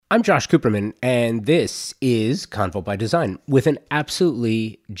I'm Josh Cooperman, and this is Convo by Design, with an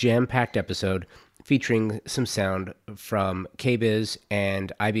absolutely jam-packed episode featuring some sound from KBIS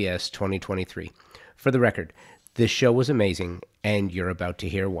and IBS 2023. For the record, this show was amazing, and you're about to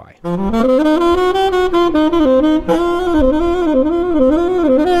hear why.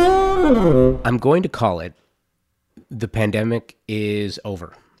 I'm going to call it, the pandemic is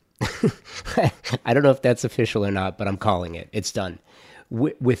over. I don't know if that's official or not, but I'm calling it. It's done.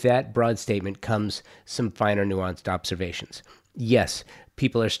 With that broad statement comes some finer nuanced observations. Yes,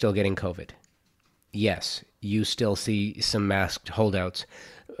 people are still getting COVID. Yes, you still see some masked holdouts,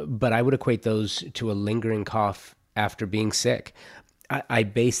 but I would equate those to a lingering cough after being sick. I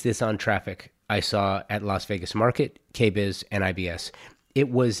base this on traffic I saw at Las Vegas Market, KBIS, and IBS. It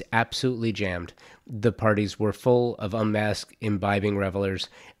was absolutely jammed. The parties were full of unmasked, imbibing revelers,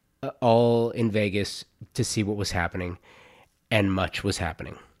 all in Vegas to see what was happening. And much was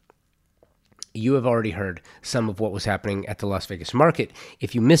happening. You have already heard some of what was happening at the Las Vegas Market.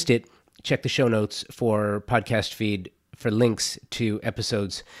 If you missed it, check the show notes for podcast feed for links to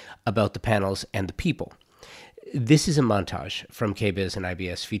episodes about the panels and the people. This is a montage from KBIS and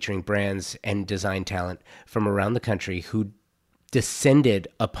IBS featuring brands and design talent from around the country who descended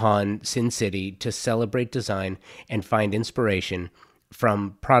upon Sin City to celebrate design and find inspiration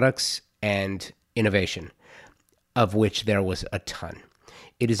from products and innovation, of which there was a ton.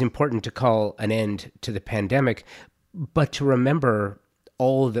 It is important to call an end to the pandemic, but to remember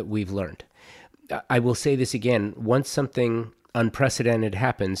all that we've learned. I will say this again, once something unprecedented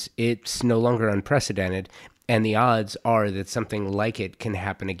happens, it's no longer unprecedented, and the odds are that something like it can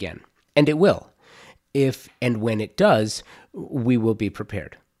happen again. And it will. If and when it does, we will be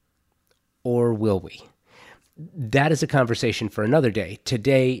prepared. Or will we? That is a conversation for another day.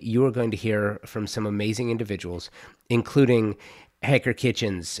 Today, you are going to hear from some amazing individuals, including Hacker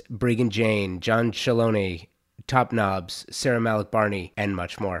Kitchens, Brig and Jane, John Shalone, Top Knobs, Sarah Malik Barney, and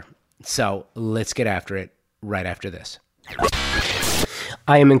much more. So let's get after it right after this.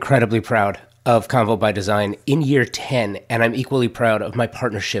 I am incredibly proud of Convo by Design in year 10, and I'm equally proud of my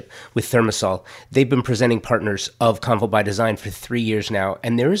partnership with Thermosol. They've been presenting partners of Convo by Design for 3 years now,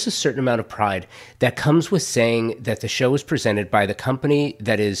 and there is a certain amount of pride that comes with saying that the show is presented by the company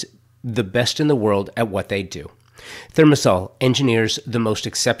that is the best in the world at what they do. Thermosol engineers the most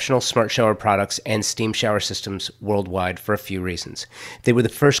exceptional smart shower products and steam shower systems worldwide for a few reasons. They were the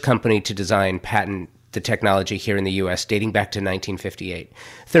first company to design, patent the technology here in the U.S. dating back to 1958.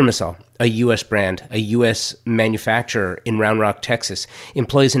 Thermosol, a U.S. brand, a U.S. manufacturer in Round Rock, Texas,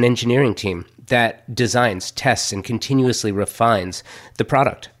 employs an engineering team that designs, tests, and continuously refines the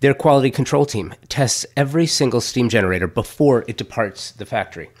product. Their quality control team tests every single steam generator before it departs the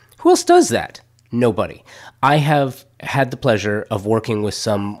factory. Who else does that? Nobody. I have had the pleasure of working with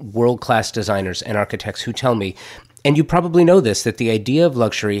some world-class designers and architects who tell me, and you probably know this, that the idea of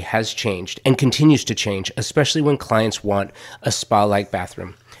luxury has changed and continues to change, especially when clients want a spa-like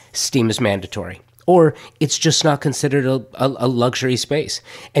bathroom. Steam is mandatory, or it's just not considered a luxury space.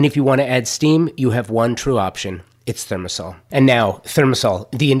 And if you want to add steam, you have one true option. It's Thermosol. And now, Thermosol,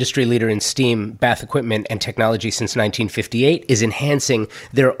 the industry leader in steam, bath equipment, and technology since 1958, is enhancing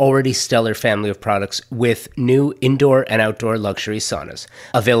their already stellar family of products with new indoor and outdoor luxury saunas.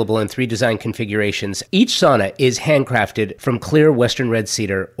 Available in 3 design configurations, each sauna is handcrafted from clear Western red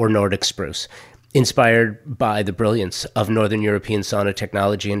cedar or Nordic spruce, inspired by the brilliance of Northern European sauna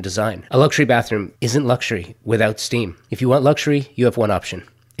technology and design. A luxury bathroom isn't luxury without steam. If you want luxury, you have one option.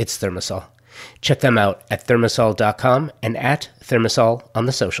 It's Thermosol. Check them out at thermosol.com and at Thermosol on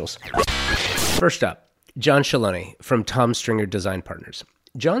the socials. First up, John Shalone from Tom Stringer Design Partners.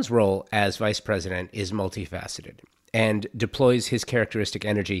 John's role as vice president is multifaceted and deploys his characteristic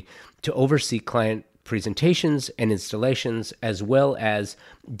energy to oversee client presentations and installations, as well as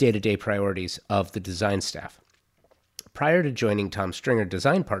day-to-day priorities of the design staff. Prior to joining Tom Stringer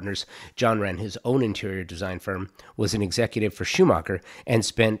Design Partners, John ran his own interior design firm, was an executive for Schumacher, and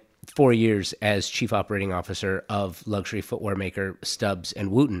spent 4 years as chief operating officer of luxury footwear maker Stubbs and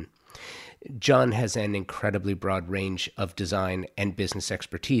Wooten. John has an incredibly broad range of design and business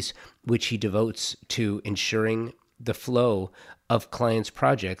expertise, which he devotes to ensuring the flow of clients'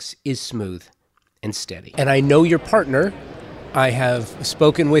 projects is smooth and steady. And I know your partner. I have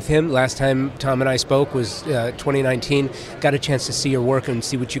spoken with him. Last time Tom and I spoke was 2019. Got a chance to see your work and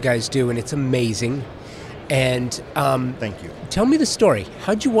see what you guys do, and it's amazing. And thank you. Tell me the story.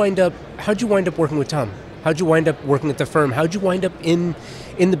 How'd you wind up working with Tom? How'd you wind up working at the firm? How'd you wind up in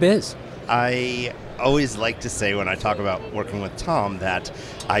the biz? I always like to say when I talk about working with Tom that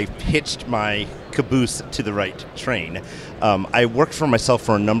I hitched my caboose to the right train. I worked for myself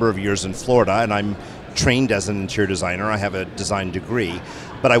for a number of years in Florida, and I'm trained as an interior designer. I have a design degree,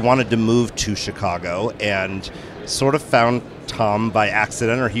 but I wanted to move to Chicago and sort of found Tom by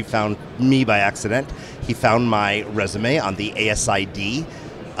accident, or he found me by accident. He found my resume on the ASID,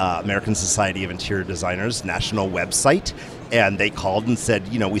 American Society of Interior Designers, national website, and they called and said,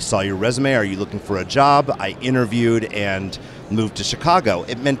 we saw your resume. Are you looking for a job? I interviewed and moved to Chicago.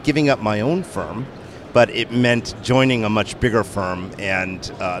 It meant giving up my own firm, but it meant joining a much bigger firm. And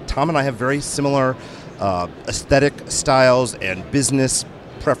Tom and I have very similar aesthetic styles and business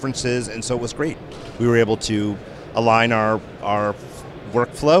preferences, and so it was great. We were able to align our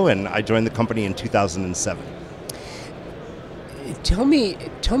workflow, and I joined the company in 2007. Tell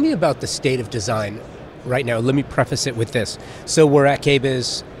me about the state of design right now. Let me preface it with this. So we're at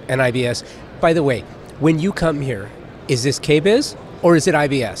KBIS and IBS. By the way, when you come here, is this KBIS or is it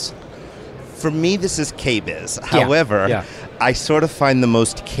IBS? For me, this is KBIS. However, I sort of find the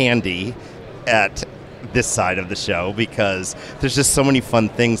most candy at this side of the show because there's just so many fun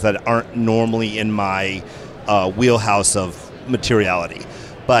things that aren't normally in my wheelhouse of materiality.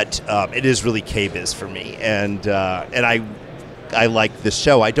 But it is really KBIS for me, and I like this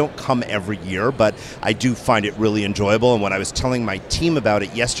show. I don't come every year, but I do find it really enjoyable. And when I was telling my team about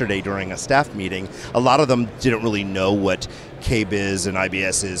it yesterday during a staff meeting, a lot of them didn't really know what KBIS and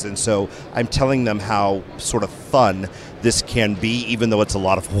IBS is. And so I'm telling them how sort of fun this can be, even though it's a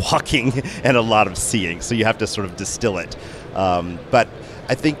lot of walking and a lot of seeing. So you have to sort of distill it. But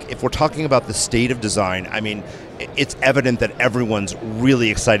I think if we're talking about the state of design, I mean, it's evident that everyone's really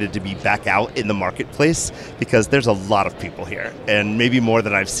excited to be back out in the marketplace because there's a lot of people here, and maybe more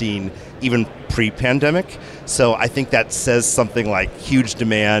than I've seen even pre-pandemic. So I think that says something like huge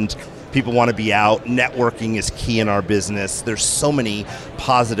demand. People want to be out. Networking is key in our business. There's so many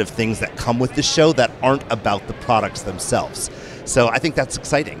positive things that come with the show that aren't about the products themselves. So I think that's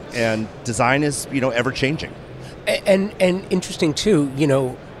exciting, and design is, ever changing. And interesting too,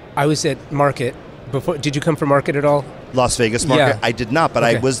 I was at Market before. Did you come from Market at all? Las Vegas Market? Yeah. I did not, but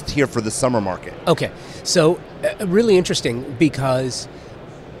Okay. I was here for the summer market. Okay. So really interesting because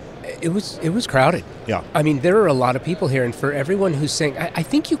it was crowded. Yeah. I mean, there are a lot of people here, and for everyone who's saying, I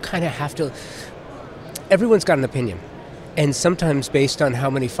think you kind of have to, everyone's got an opinion. And sometimes based on how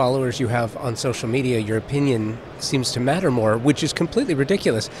many followers you have on social media, your opinion seems to matter more, which is completely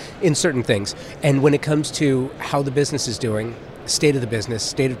ridiculous in certain things. And when it comes to how the business is doing, state of the business,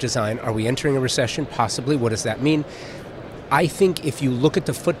 state of design, are we entering a recession? Possibly. What does that mean? I think if you look at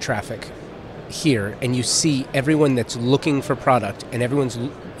the foot traffic here and you see everyone that's looking for product and everyone's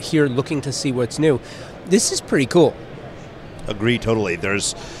here looking to see what's new, this is pretty cool. Agree totally.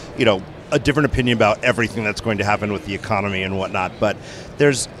 There's, a different opinion about everything that's going to happen with the economy and whatnot, but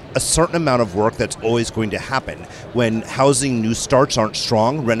there's a certain amount of work that's always going to happen. When housing new starts aren't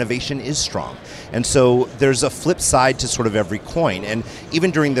strong, renovation is strong. And so there's a flip side to sort of every coin. And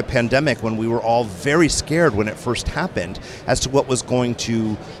even during the pandemic, when we were all very scared when it first happened as to what was going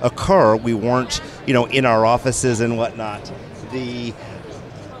to occur, we weren't, in our offices and whatnot. The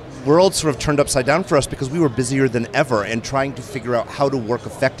world sort of turned upside down for us because we were busier than ever and trying to figure out how to work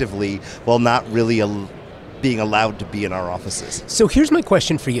effectively while not really being allowed to be in our offices. So here's my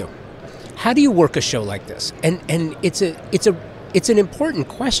question for you. How do you work a show like this? And it's an important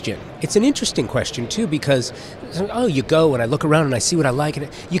question. It's an interesting question too, because you go and I look around and I see what I like, and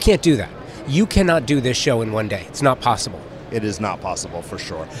you can't do that. You cannot do this show in one day. It's not possible. It is not possible for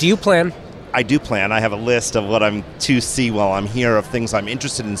sure. Do you plan? I do plan. I have a list of what I'm to see while I'm here, of things I'm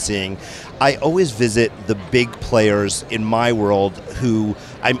interested in seeing. I always visit the big players in my world who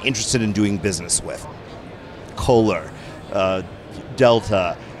I'm interested in doing business with. Kohler,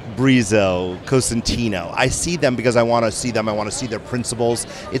 Delta, Brizo, Cosentino. I see them because I want to see them. I want to see their principles.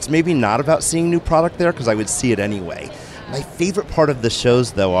 It's maybe not about seeing new product there because I would see it anyway. My favorite part of the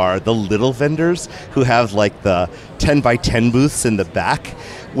shows, though, are the little vendors who have like the 10 by 10 booths in the back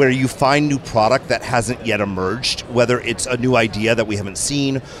where you find new product that hasn't yet emerged, whether it's a new idea that we haven't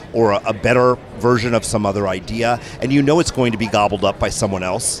seen or a better version of some other idea, and it's going to be gobbled up by someone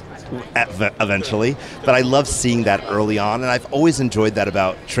else eventually. But I love seeing that early on, and I've always enjoyed that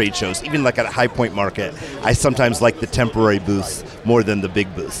about trade shows. Even like at High Point Market, I sometimes like the temporary booths more than the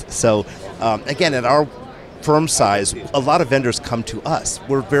big booths. So again, at our firm size, a lot of vendors come to us.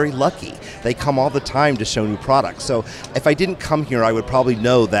 We're very lucky. They come all the time to show new products. So if I didn't come here, I would probably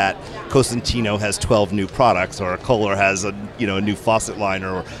know that Cosentino has 12 new products, or Kohler has a new faucet line,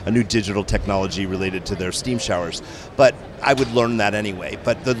 or a new digital technology related to their steam showers. But I would learn that anyway.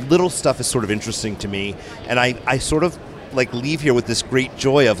 But the little stuff is sort of interesting to me, and I sort of like leave here with this great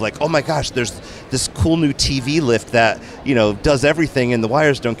joy of like, oh my gosh, there's this cool new TV lift that does everything and the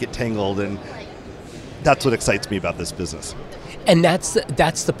wires don't get tangled, and that's what excites me about this business. And that's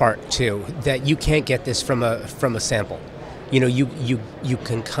the part too, that you can't get this from a sample. You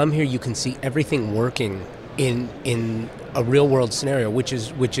can come here, you can see everything working in a real world scenario, which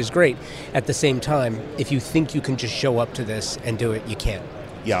is great. At the same time, if you think you can just show up to this and do it, you can't.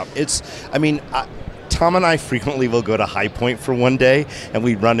 Yeah, Tom and I frequently will go to High Point for one day, and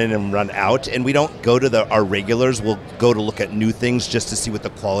we run in and run out, and we don't go to our regulars. We'll go to look at new things just to see what the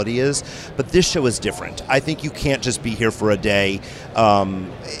quality is. But this show is different. I think you can't just be here for a day.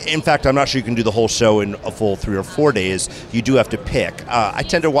 In fact, I'm not sure you can do the whole show in a full 3 or 4 days. You do have to pick. I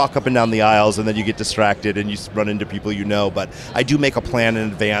tend to walk up and down the aisles, and then you get distracted and you run into people but I do make a plan in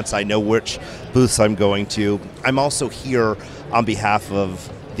advance. I know which booths I'm going to. I'm also here on behalf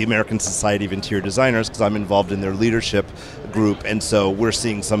of the American Society of Interior Designers, because I'm involved in their leadership group, and so we're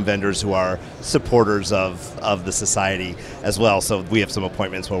seeing some vendors who are supporters of the society as well, so we have some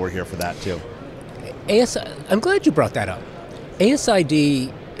appointments while we're here for that too. I'm glad you brought that up.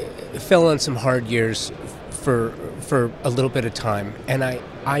 ASID fell on some hard years for a little bit of time, and I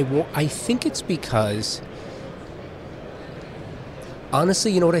think it's because,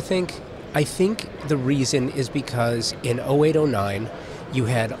 honestly, you know what I think? I think the reason is because in 08-09, you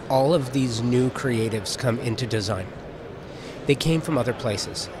had all of these new creatives come into design. They came from other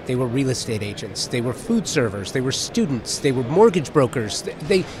places. They were real estate agents. They were food servers. They were students. They were mortgage brokers.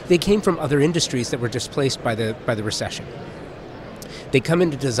 They came from other industries that were displaced by the recession. They come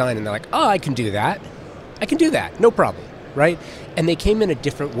into design and they're like, oh, I can do that. I can do that. No problem, right? And they came in a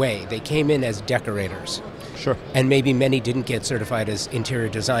different way. They came in as decorators. Sure. And maybe many didn't get certified as interior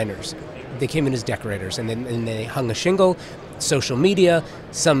designers. They came in as decorators, and then they hung a shingle. Social media,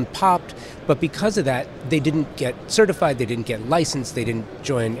 some popped, but because of that, they didn't get certified, they didn't get licensed, they didn't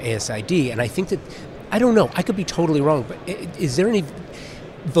join ASID, and I think that, I don't know, I could be totally wrong, but is there any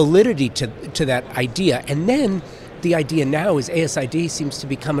validity to that idea? And then the idea now is ASID seems to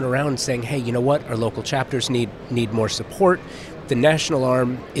be coming around saying, hey, you know what, our local chapters need more support. The national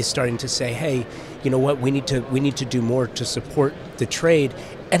arm is starting to say, hey, you know what, we need to do more to support the trade,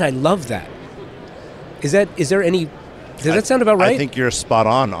 and I love that. Is there any... Does that sound about right? I think you're spot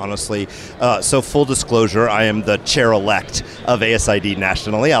on, honestly. So full disclosure, I am the chair-elect of ASID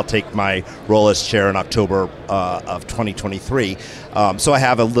nationally. I'll take my role as chair in October of 2023. So I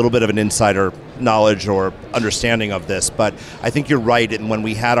have a little bit of an insider knowledge or understanding of this, but I think you're right. And when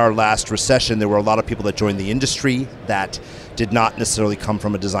we had our last recession, there were a lot of people that joined the industry that did not necessarily come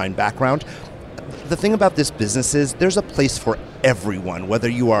from a design background. The thing about this business is there's a place for everyone, whether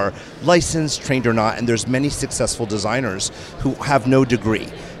you are licensed, trained or not, and there's many successful designers who have no degree.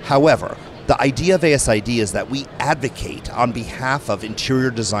 However, the idea of ASID is that we advocate on behalf of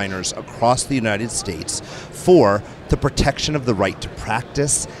interior designers across the United States for the protection of the right to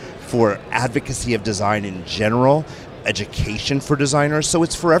practice, for advocacy of design in general, education for designers, so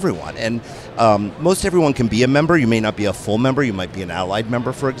it's for everyone. And most everyone can be a member. You may not be a full member, you might be an allied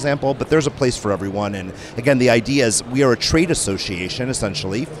member, for example, but there's a place for everyone. And again, the idea is we are a trade association,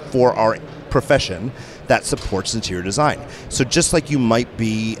 essentially, for our profession that supports interior design. So just like you might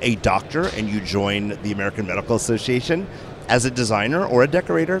be a doctor and you join the American Medical Association, as a designer or a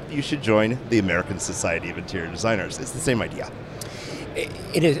decorator, you should join the American Society of Interior Designers. It's the same idea.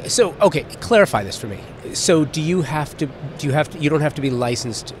 It is. So, okay, clarify this for me. So you don't have to be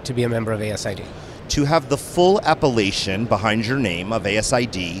licensed to be a member of ASID? To have the full appellation behind your name of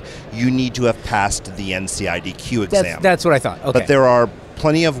ASID, you need to have passed the NCIDQ exam. That's what I thought. Okay. But there are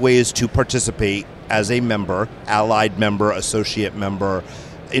plenty of ways to participate as a member, allied member, associate member,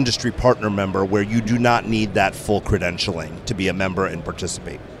 industry partner member, where you do not need that full credentialing to be a member and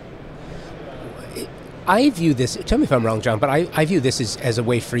participate. I view this, tell me if I'm wrong, John, but I view this as a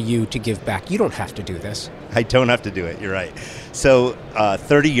way for you to give back. You don't have to do this. I don't have to do it, you're right. So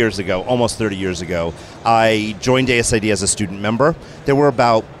 30 years ago, almost 30 years ago, I joined ASID as a student member. There were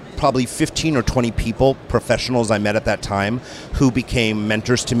about probably 15 or 20 people, professionals I met at that time, who became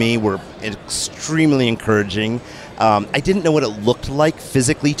mentors to me, were extremely encouraging. I didn't know what it looked like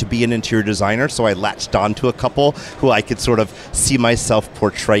physically to be an interior designer, so I latched on to a couple who I could sort of see myself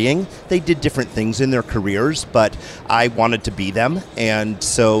portraying. They did different things in their careers, but I wanted to be them, and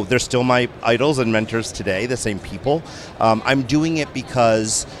so they're still my idols and mentors today, the same people. I'm doing it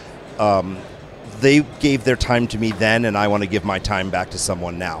because they gave their time to me then, and I want to give my time back to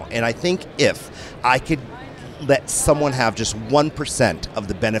someone now. And I think if I could let someone have just 1% of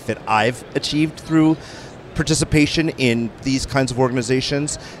the benefit I've achieved through participation in these kinds of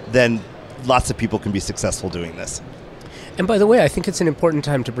organizations, then lots of people can be successful doing this. And by the way, I think it's an important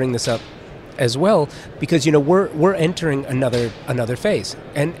time to bring this up as well, because we're entering another phase,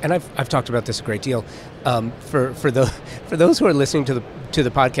 and I've talked about this a great deal. For those who are listening to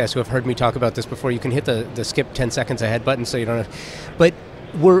the podcast who have heard me talk about this before, you can hit the skip 10 seconds ahead button so you don't have, but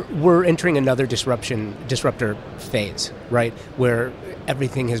we're entering another disruptor phase, right? Where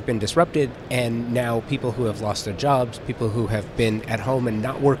everything has been disrupted, and now people who have lost their jobs, people who have been at home and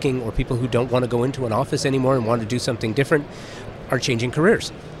not working, or people who don't want to go into an office anymore and want to do something different are changing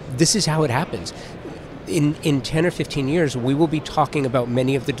careers. This is how it happens. In 10 or 15 years, we will be talking about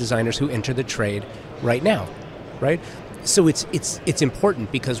many of the designers who enter the trade right now, right? So it's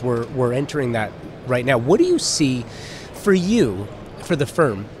important because we're entering that right now. What do you see for you, for the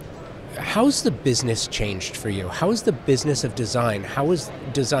firm? How's the business changed for you? How is the business of design? How is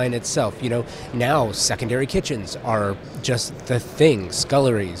design itself? Now secondary kitchens are just the thing,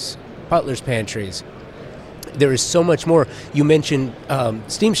 sculleries, butler's pantries. There is so much more. You mentioned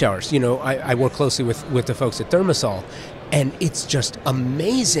steam showers. I work closely with the folks at Thermosol, and it's just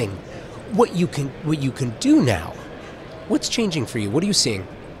amazing what you can do now. What's changing for you? What are you seeing?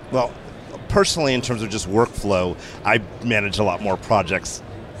 Well, personally, in terms of just workflow, I manage a lot more projects.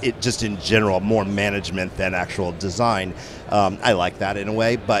 It just in general, more management than actual design. I like that in a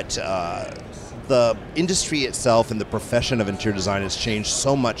way, but the industry itself and the profession of interior design has changed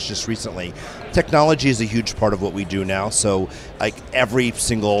so much just recently. Technology is a huge part of what we do now, so like every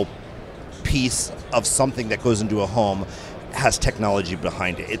single piece of something that goes into a home has technology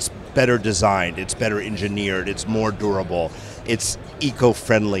behind it. It's better designed, it's better engineered, it's more durable, it's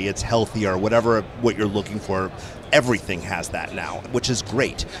eco-friendly, it's healthier, what you're looking for. Everything has that now, which is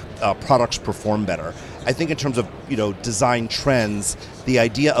great. Products perform better. I think in terms of design trends, the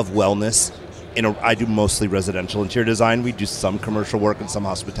idea of wellness. I do mostly residential interior design. We do some commercial work and some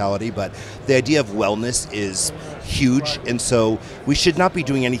hospitality, but the idea of wellness is huge, and so we should not be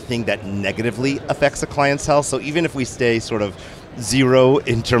doing anything that negatively affects a client's health. So even if we stay sort of zero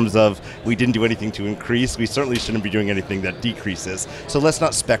in terms of we didn't do anything to increase, we certainly shouldn't be doing anything that decreases. So let's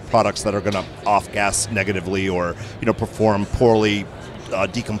not spec products that are going to off-gas negatively or perform poorly,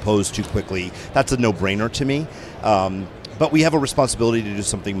 decompose too quickly. That's a no-brainer to me. But we have a responsibility to do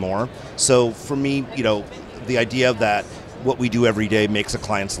something more. So for me, the idea that what we do every day makes a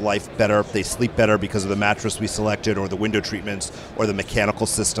client's life better. They sleep better because of the mattress we selected, or the window treatments, or the mechanical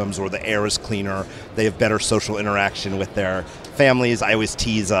systems, or the air is cleaner. They have better social interaction with their families. I always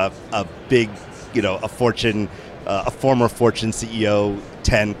tease a big, a former Fortune CEO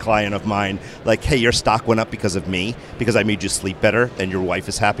 10 client of mine, like, hey, your stock went up because of me, because I made you sleep better and your wife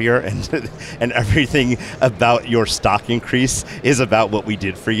is happier, and everything about your stock increase is about what we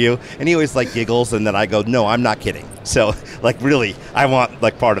did for you. And he always giggles, and then I go, no, I'm not kidding. So really, I want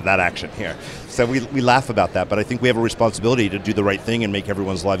part of that action here. So we laugh about that, but I think we have a responsibility to do the right thing and make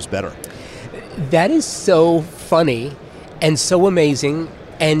everyone's lives better. That is so funny and so amazing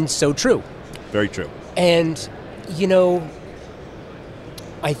and so true. Very true. And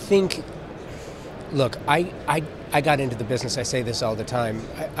I think, look, I got into the business. I say this all the time.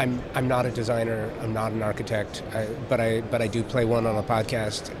 I'm not a designer. I'm not an architect. But I do play one on a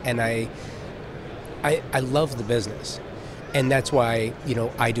podcast, and I love the business, and that's why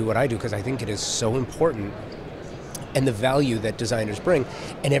I do what I do, because I think it is so important, and the value that designers bring,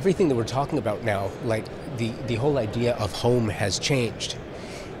 and everything that we're talking about now, the whole idea of home has changed.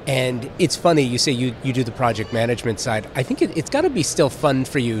 And it's funny, you say you do the project management side. I think it's got to be still fun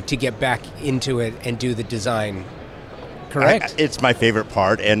for you to get back into it and do the design, correct? It's my favorite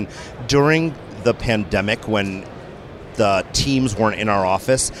part. And during the pandemic, when the teams weren't in our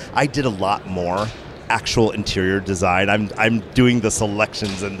office, I did a lot more actual interior design. I'm doing the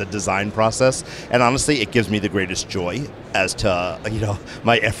selections and the design process, and honestly, it gives me the greatest joy as to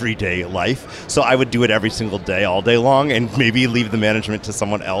my everyday life. So I would do it every single day, all day long, and maybe leave the management to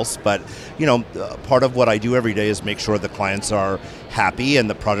someone else. But part of what I do every day is make sure the clients are happy and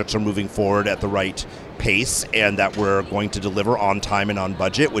the projects are moving forward at the right pace, and that we're going to deliver on time and on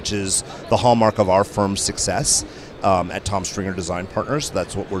budget, which is the hallmark of our firm's success. at Tom Stringer Design Partners.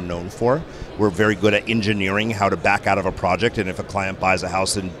 That's what we're known for. We're very good at engineering how to back out of a project, and if a client buys a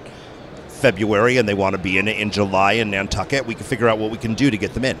house in February and they want to be in it in July in Nantucket, we can figure out what we can do to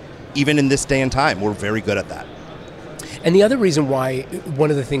get them in. Even in this day and time, we're very good at that. And the other reason why, one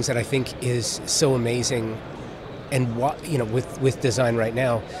of the things that I think is so amazing, and what, with design right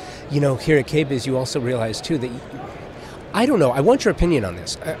now, here at KBIS, you also realize too that, I don't know, I want your opinion on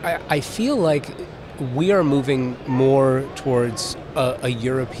this. I feel like we are moving more towards a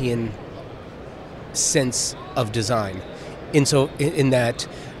European sense of design. In that,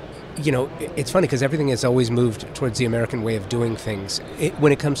 it's funny because everything has always moved towards the American way of doing things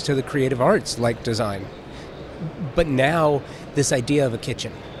when it comes to the creative arts like design. But now this idea of a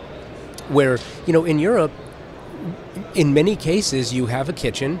kitchen where, in Europe, in many cases you have a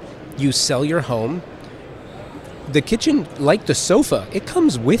kitchen, you sell your home, the kitchen, like the sofa, it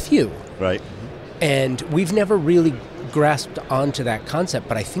comes with you. Right. And we've never really grasped onto that concept,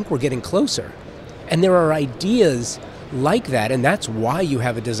 but I think we're getting closer. And there are ideas like that, and that's why you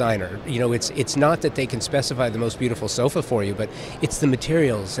have a designer. It's not that they can specify the most beautiful sofa for you, but it's the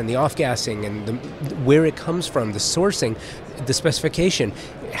materials and the off-gassing and where it comes from, the sourcing, the specification.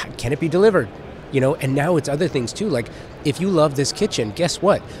 Can it be delivered? And now it's other things too. Like, if you love this kitchen, guess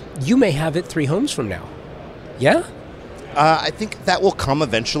what? You may have it 3 homes from now. Yeah? I think that will come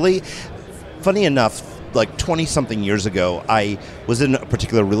eventually. Funny enough, like 20-something years ago, I was in a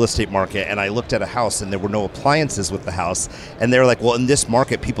particular real estate market, and I looked at a house, and there were no appliances with the house. And they were like, well, in this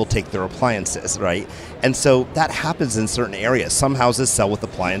market, people take their appliances, right? And so that happens in certain areas. Some houses sell with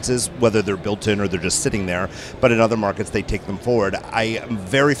appliances, whether they're built in or they're just sitting there. But in other markets, they take them forward. I am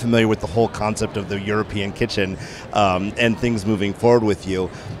very familiar with the whole concept of the European kitchen and things moving forward with you.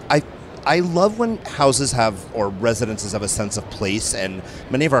 I love when houses have, or residences have, a sense of place, and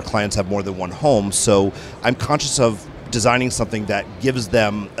many of our clients have more than one home, so I'm conscious of designing something that gives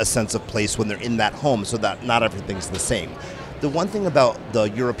them a sense of place when they're in that home, so that not everything's the same. The one thing about the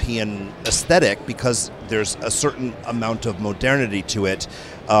European aesthetic, because there's a certain amount of modernity to it,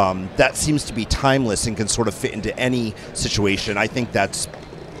 that seems to be timeless and can sort of fit into any situation. I think that's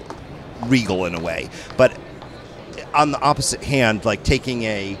regal in a way. But on the opposite hand, like taking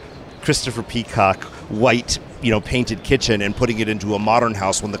a Christopher Peacock white, painted kitchen and putting it into a modern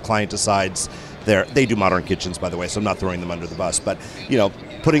house when the client decides they do modern kitchens, by the way, so I'm not throwing them under the bus, but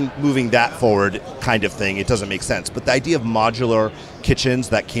moving that forward kind of thing, it doesn't make sense. But the idea of modular kitchens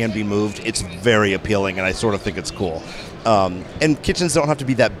that can be moved, it's very appealing, and I sort of think it's cool. And kitchens don't have to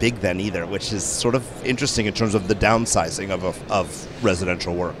be that big then either, which is sort of interesting in terms of the downsizing of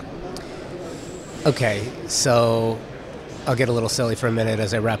residential work. Okay, so I'll get a little silly for a minute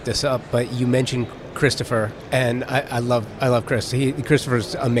as I wrap this up, but you mentioned Christopher, and I love Chris.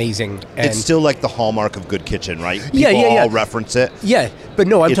 Christopher's amazing. And it's still like the hallmark of good kitchen, right? People all reference it. Yeah, but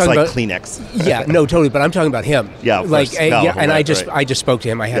no, I'm talking like about Kleenex. Yeah, no, totally. But I'm talking about him. Yeah, I just spoke to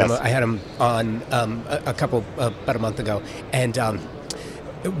him. I had him on about a month ago, and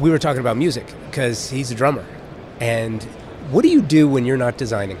we were talking about music because he's a drummer. And what do you do when you're not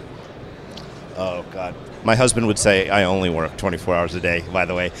designing? Oh God. My husband would say I only work 24 hours a day, by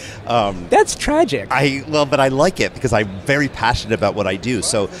the way. That's tragic. But I like it because I'm very passionate about what I do.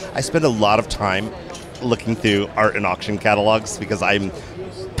 So I spend a lot of time looking through art and auction catalogs because I'm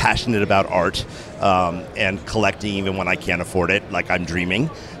passionate about art and collecting even when I can't afford it, like I'm dreaming.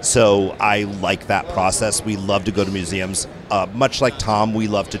 So I like that process. We love to go to museums. Much like Tom, we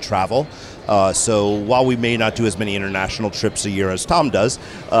love to travel. So while we may not do as many international trips a year as Tom does,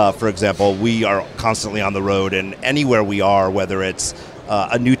 for example, we are constantly on the road, and anywhere we are, whether it's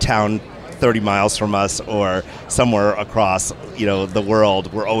a new town 30 miles from us or somewhere across the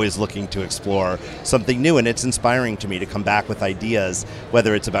world, we're always looking to explore something new, and it's inspiring to me to come back with ideas,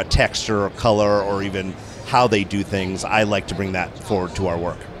 whether it's about texture or color or even how they do things. I like to bring that forward to our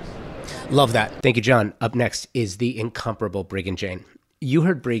work. Love that. Thank you, John. Up next is the incomparable Breegan Jane. You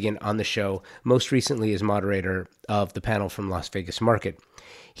heard Breegan on the show most recently as moderator of the panel from Las Vegas Market.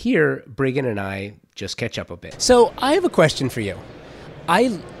 Here, Breegan and I just catch up a bit. So I have a question for you.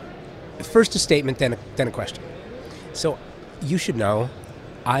 First a statement, then a question. So you should know,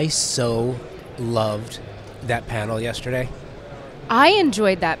 I so loved that panel yesterday. I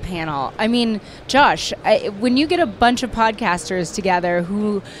enjoyed that panel. I mean, Josh, when you get a bunch of podcasters together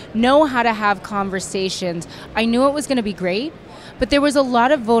who know how to have conversations, I knew it was going to be great. But there was a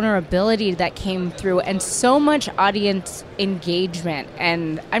lot of vulnerability that came through and so much audience engagement,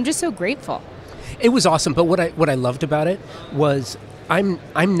 and I'm just so grateful. It was awesome, but what I loved about it was I'm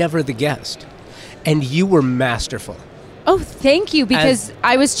never the guest, and you were masterful. Oh, thank you, because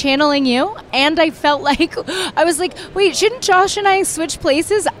I was channeling you, and I felt like, I was like, wait, shouldn't Josh and I switch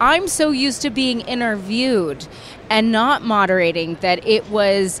places? I'm so used to being interviewed and not moderating that it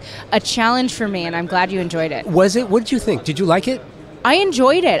was a challenge for me, and I'm glad you enjoyed it. Was it? What did you think? Did you like it? I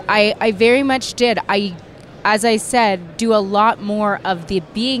enjoyed it. I very much did. As I said, do a lot more of the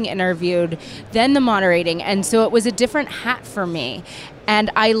being interviewed than the moderating, and so it was a different hat for me.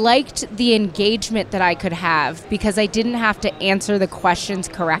 And I liked the engagement that I could have because I didn't have to answer the questions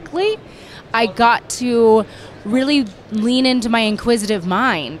correctly. I got to really lean into my inquisitive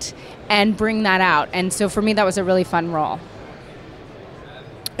mind and bring that out. And so for me, that was a really fun role.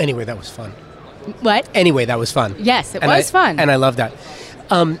 Anyway, that was fun. What? Anyway, that was fun. Yes, it was fun. And I love that.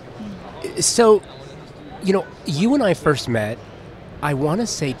 So, you know, you and I first met, I want to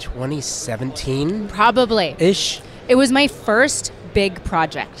say 2017? Probably-ish. It was my first big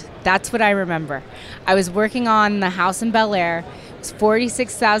project. That's what I remember. I was working on the house in Bel Air. It was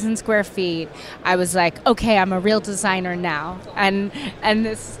 46,000 square feet. I was like, okay, I'm a real designer now. And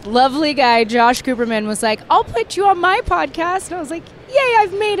this lovely guy, Josh Cooperman, was like, I'll put you on my podcast. And I was like, yay,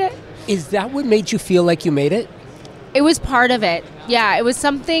 I've made it. Is that what made you feel like you made it? It was part of it. Yeah, it was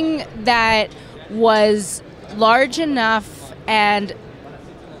something that was large enough and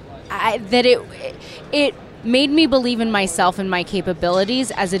that it made me believe in myself and my capabilities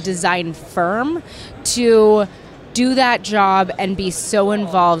as a design firm to do that job and be so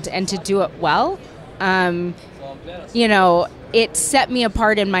involved and to do it well. You know, it set me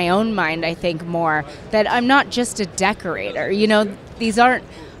apart in my own mind, I think, more that I'm not just a decorator. You know, these aren't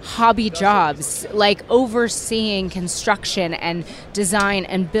hobby jobs. Like overseeing construction and design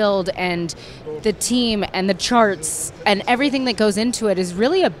and build and the team and the charts and everything that goes into it is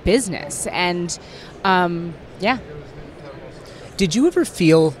really a business. And yeah. Did you ever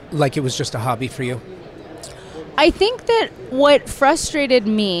feel like it was just a hobby for you? I think that what frustrated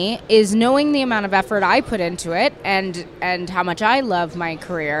me is knowing the amount of effort I put into it and how much I love my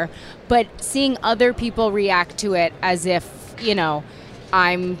career, but seeing other people react to it as if, you know,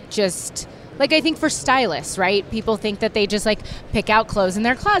 I'm just, like, I think for stylists, right? People think that they just, like, pick out clothes in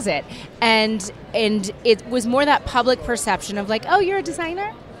their closet. And it was more that public perception of, like, oh, you're a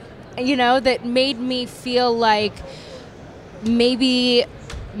designer? You know, that made me feel like maybe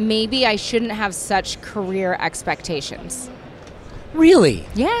I shouldn't have such career expectations. Really?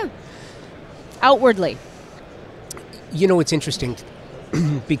 Yeah. Outwardly. You know, it's interesting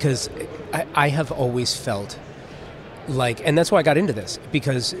because I have always felt like, and that's why I got into this,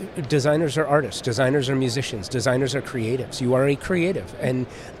 because designers are artists, designers are musicians, designers are creatives. You are a creative, and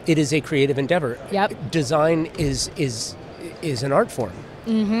it is a creative endeavor. Yep. Design is an art form.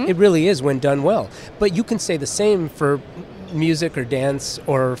 Mm-hmm. It really is when done well. But you can say the same for music or dance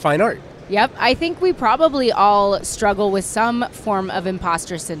or fine art. Yep, I think we probably all struggle with some form of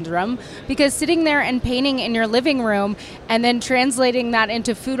imposter syndrome because sitting there and painting in your living room and then translating that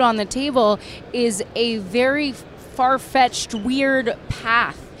into food on the table is a very far-fetched, weird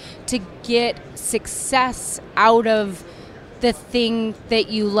path to get success out of the thing that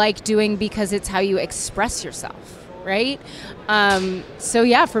you like doing because it's how you express yourself, right? So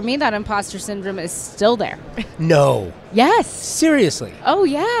yeah, for me, that imposter syndrome is still there. No. Yes. Seriously. Oh,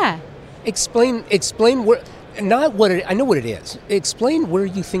 yeah. Explain where, not what it, I know what it is. Explain where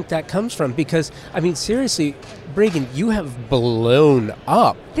you think that comes from, because, I mean, seriously, Bregan, you have blown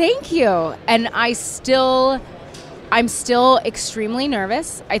up. Thank you. And I'm still extremely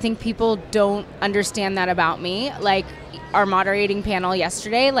nervous. I think people don't understand that about me. Like our moderating panel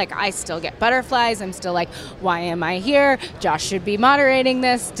yesterday, like I still get butterflies. I'm still like, why am I here? Josh should be moderating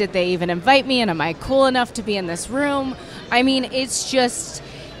this. Did they even invite me? And am I cool enough to be in this room? I mean, it's just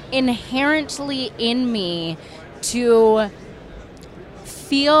inherently in me to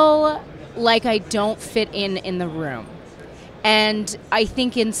feel like I don't fit in the room. And I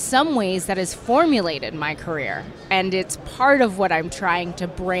think in some ways that has formulated my career. And it's part of what I'm trying to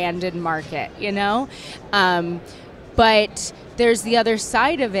brand and market, you know? But there's the other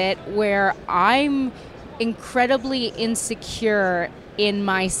side of it where I'm incredibly insecure in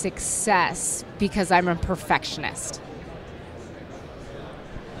my success because I'm a perfectionist.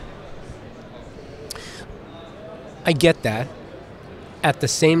 I get that. At the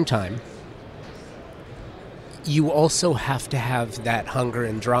same time, you also have to have that hunger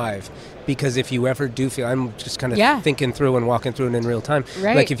and drive, because if you ever do feel, I'm just kind of thinking through and walking through it in real time.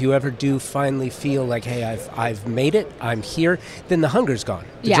 Right. Like if you ever do finally feel like, hey, I've made it, I'm here, then the hunger's gone.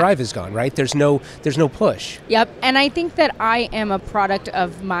 The drive is gone, right? There's no push. Yep. And I think that I am a product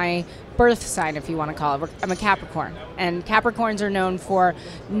of my birth sign, if you want to call it. I'm a Capricorn. And Capricorns are known for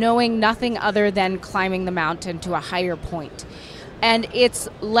knowing nothing other than climbing the mountain to a higher point. And it's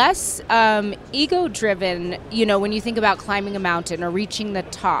less ego-driven, when you think about climbing a mountain or reaching the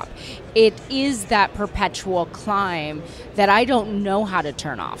top. It is that perpetual climb that I don't know how to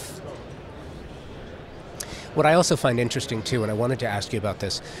turn off. What I also find interesting, too, and I wanted to ask you about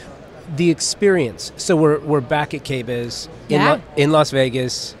this, the experience. So we're back at KBIS in Las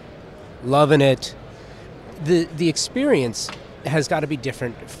Vegas, loving it. The experience has got to be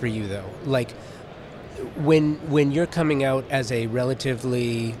different for you, though. Like, when you're coming out as a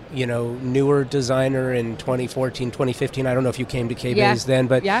relatively, newer designer in 2014, 2015, I don't know if you came to KBIS then,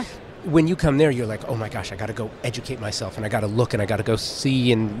 but when you come there, you're like, oh my gosh, I got to go educate myself, and I got to look, and I got to go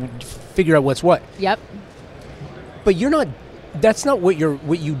see and figure out what's what. Yep. But you're not. That's not what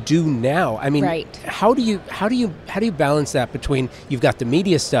you do now. I mean, right. How do you balance that between, you've got the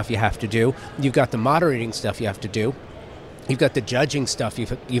media stuff you have to do, you've got the moderating stuff you have to do, you've got the judging stuff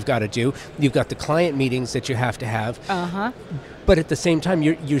you've got to do, you've got the client meetings that you have to have. But at the same time,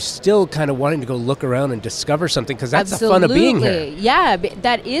 you're still kind of wanting to go look around and discover something, because that's the fun of being here. Yeah,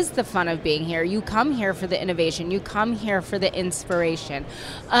 that is the fun of being here. You come here for the innovation. You come here for the inspiration.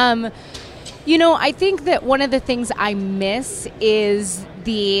 I think that one of the things I miss is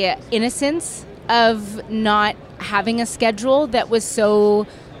the innocence of not having a schedule that was so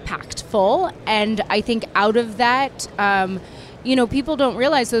packed full. And I think out of that, people don't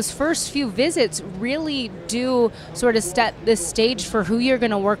realize those first few visits really do sort of set the stage for who you're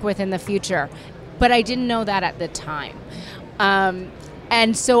going to work with in the future. But I didn't know that at the time.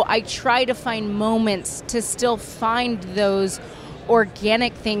 And so I try to find moments to still find those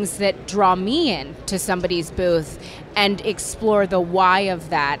organic things that draw me in to somebody's booth and explore the why of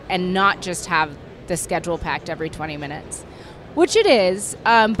that, and not just have the schedule packed every 20 minutes, which it is.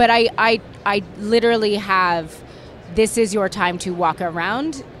 But I literally have, this is your time to walk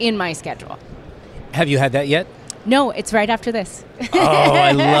around in my schedule. Have you had that yet? No, it's right after this. Oh,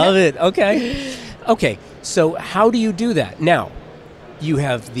 I love it. Okay. So how do you do that? Now, you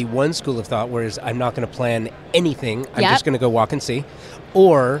have the one school of thought, whereas I'm not going to plan anything. I'm just going to go walk and see.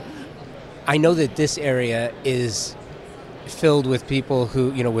 Or I know that this area is filled with people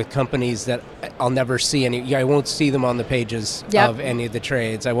who, with companies that I'll never see any. I won't see them on the pages of any of the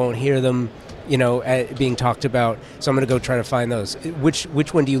trades. I won't hear them, being talked about. So I'm going to go try to find those.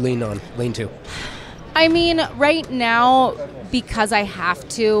 Which one do you lean to? I mean, right now, because I have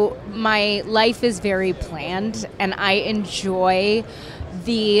to, my life is very planned, and I enjoy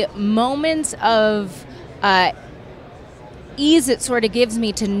the moments of ease it sort of gives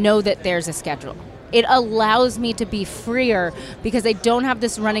me to know that there's a schedule. It allows me to be freer because I don't have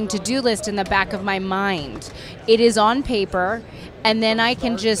this running to-do list in the back of my mind. It is on paper, and then I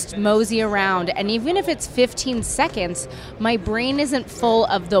can just mosey around. And even if it's 15 seconds, my brain isn't full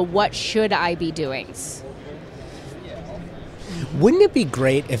of the what should I be doings. Wouldn't it be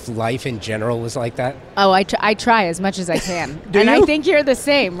great if life in general was like that? Oh, I try as much as I can. Do and you? I think you're the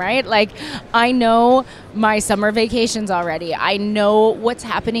same, right? Like, I know my summer vacations already. I know what's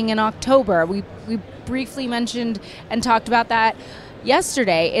happening in October. We briefly mentioned and talked about that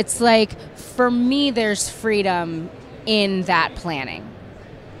yesterday. It's like, for me, there's freedom in that planning.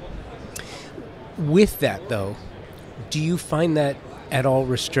 With that, though, do you find that at all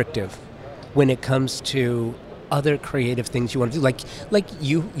restrictive when it comes to other creative things you want to do? Like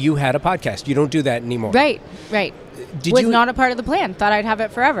you had a podcast. You don't do that anymore. Right. Was you not a part of the plan. Thought I'd have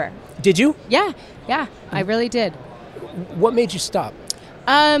it forever. Did you? Yeah, I really did. What made you stop?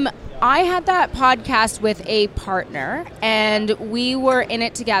 I had that podcast with a partner, and we were in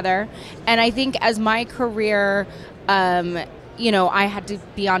it together. And I think as my career, I had to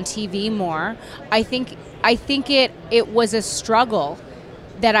be on TV more. I think it was a struggle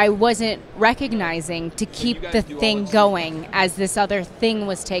that I wasn't recognizing to keep the thing going as this other thing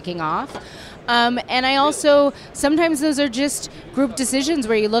was taking off. And I also, sometimes those are just group decisions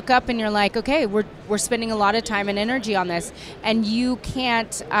where you look up and you're like, okay, we're spending a lot of time and energy on this, and you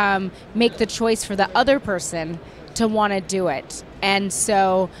can't make the choice for the other person to want to do it. And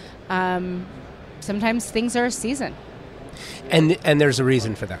so sometimes things are a season. And there's a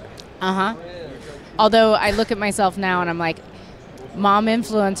reason for that. Although I look at myself now and I'm like, mom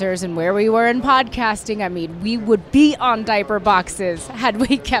influencers and where we were in podcasting, I mean, we would be on diaper boxes had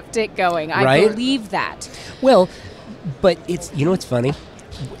we kept it going. Right? I believe that. Well, but it's, it's funny,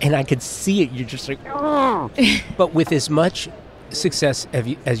 and I could see it. You're just like, but with as much success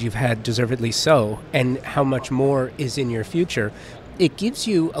as you've had, deservedly so, and how much more is in your future, it gives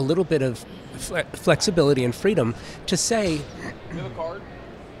you a little bit of flexibility and freedom to say,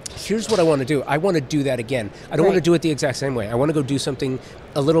 here's what I want to do. I want to do that again. I don't want to do it the exact same way. I want to go do something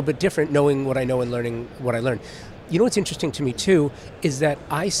a little bit different, knowing what I know and learning what I learned. What's interesting to me, too, is that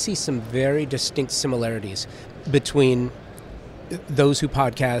I see some very distinct similarities between those who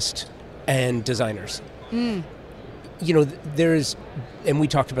podcast and designers. There's, and we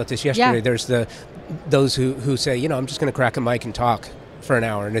talked about this yesterday, there's those who say, I'm just going to crack a mic and talk for an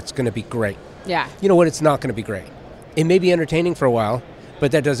hour and it's going to be great. Yeah. You know what? It's not going to be great. It may be entertaining for a while,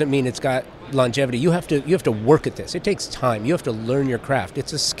 but that doesn't mean it's got longevity. You have to work at this. It takes time. You have to learn your craft.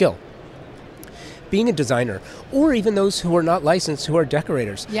 It's a skill. Being a designer, or even those who are not licensed, who are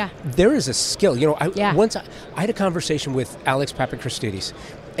decorators, there is a skill. Once I had a conversation with Alex Papakristoudis,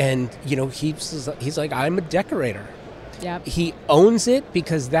 and he's like, I'm a decorator. Yep. He owns it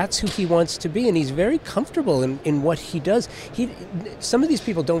because that's who he wants to be, and he's very comfortable in what he does. Some of these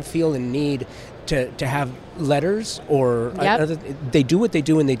people don't feel the need to have letters or other. They do what they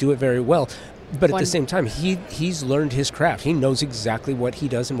do, and they do it very well. But at the same time, he's learned his craft. He knows exactly what he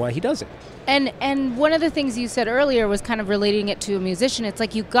does and why he does it. And one of the things you said earlier was kind of relating it to a musician. It's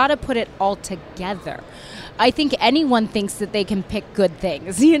like you got to put it all together. I think anyone thinks that they can pick good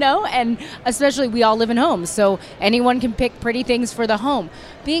things, and especially we all live in homes, so anyone can pick pretty things for the home.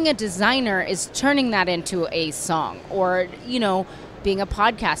 Being a designer is turning that into a song, or, being a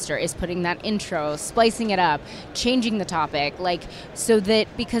podcaster is putting that intro, splicing it up, changing the topic, so that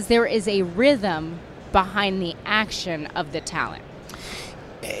because there is a rhythm behind the action of the talent.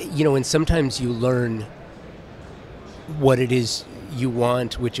 And sometimes you learn what it is you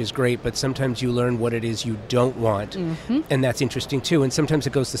want, which is great, but sometimes you learn what it is you don't want, and that's interesting too. And sometimes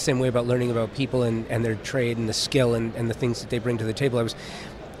it goes the same way about learning about people and their trade and the skill and the things that they bring to the table.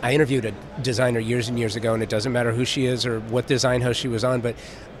 I interviewed a designer years and years ago, and it doesn't matter who she is or what design house she was on, but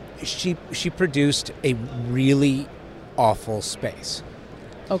she produced a really awful space.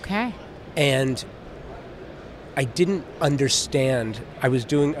 Okay. And I didn't understand. I was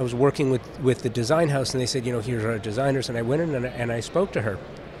working with the design house, and they said, here's our designers, and I went in and I spoke to her.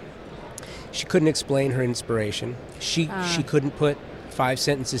 She couldn't explain her inspiration. She couldn't put 5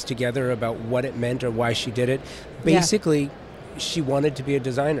 sentences together about what it meant or why she did it. Basically, she wanted to be a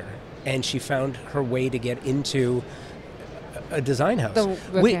designer, and she found her way to get into a design house.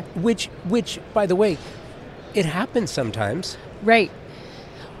 Which, by the way, it happens sometimes. Right.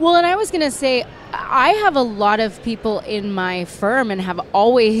 Well, and I was going to say, I have a lot of people in my firm and have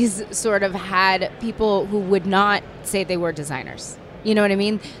always sort of had people who would not say they were designers. You know what I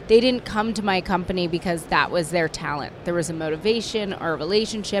mean? They didn't come to my company because that was their talent. There was a motivation or a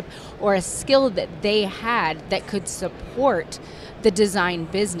relationship or a skill that they had that could support the design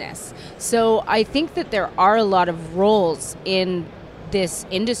business. So I think that there are a lot of roles in this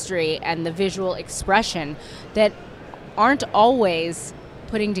industry and the visual expression that aren't always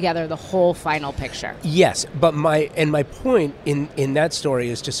putting together the whole final picture. Yes, but my point in that story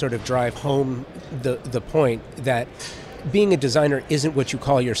is to sort of drive home the point that being a designer isn't what you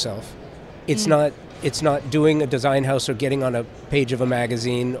call yourself. It's not doing a design house or getting on a page of a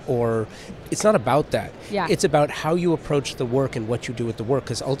magazine, or it's not about that. Yeah. It's about how you approach the work and what you do with the work,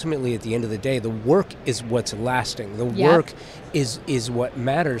 because ultimately at the end of the day, the work is what's lasting. The work is what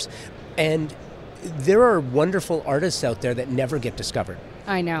matters. And there are wonderful artists out there that never get discovered.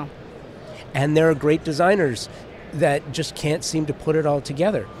 I know. And there are great designers that just can't seem to put it all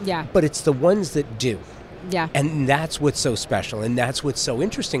together. Yeah. But it's the ones that do. Yeah. And that's what's so special, and that's what's so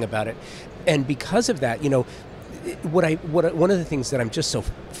interesting about it. And because of that, one of the things that I'm just so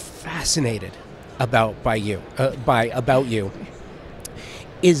fascinated about about you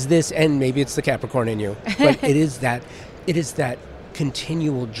is this, and maybe it's the Capricorn in you, but it is that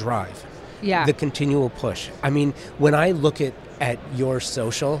continual drive. Yeah. The continual push. I mean, when I look at your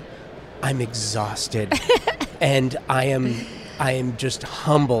social, I'm exhausted. And I am just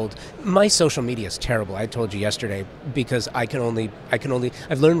humbled. My social media is terrible. I told you yesterday, because I've learned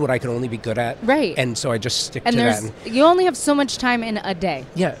what I can only be good at. Right. And so I just stick to that. You only have so much time in a day.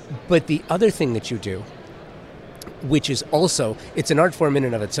 Yeah. But the other thing that you do, which is also, it's an art form in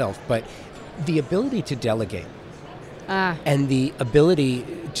and of itself, but the ability to delegate. And the ability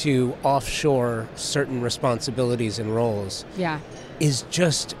to offshore certain responsibilities and roles is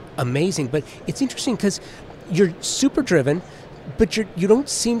just amazing. But it's interesting because you're super driven, But you don't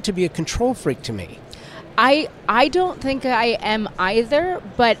seem to be a control freak to me. I don't think I am either,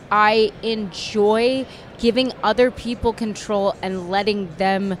 but I enjoy giving other people control and letting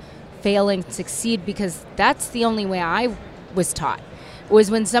them fail and succeed, because that's the only way I was taught.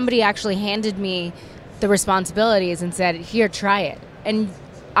 Was when somebody actually handed me the responsibilities and said, here, try it. And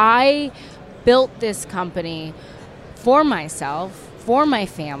I built this company for myself, for my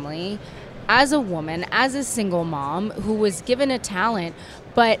family, as a woman, as a single mom who was given a talent,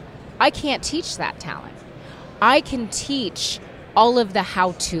 but I can't teach that talent. I can teach all of the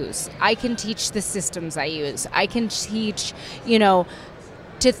how-tos. I can teach the systems I use. I can teach,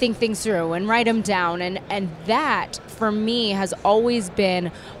 to think things through and write them down. And that, for me, has always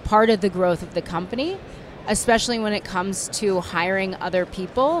been part of the growth of the company, especially when it comes to hiring other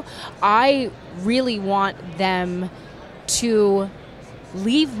people. I really want them to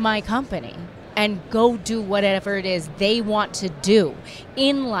leave my company and go do whatever it is they want to do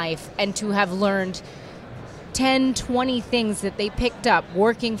in life, and to have learned 10, 20 things that they picked up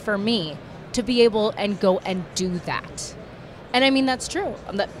working for me, to be able and go and do that. And I mean, that's true.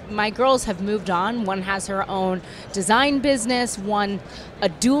 My girls have moved on. One has her own design business, one a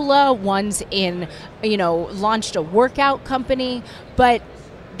doula, one's launched a workout company, but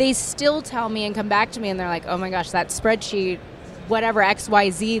they still tell me and come back to me and they're like, oh my gosh, that spreadsheet, whatever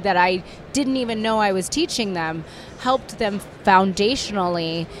XYZ that I didn't even know I was teaching them, helped them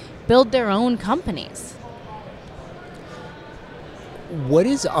foundationally build their own companies. What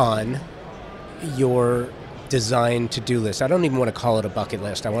is on your design to-do list? I don't even want to call it a bucket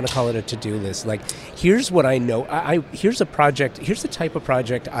list. I want to call it a to-do list. Like, here's what I know. Here's a project. Here's the type of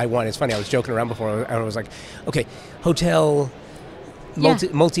project I want. It's funny. I was joking around before. I was like, okay, hotel,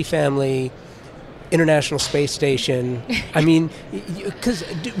 multifamily, International Space Station. I mean, because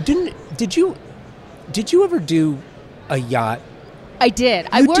did you ever do a yacht? I did.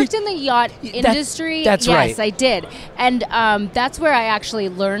 I worked in the yacht industry. That's right. Yes, I did. And that's where I actually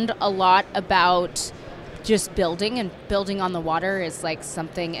learned a lot about just building, and building on the water is like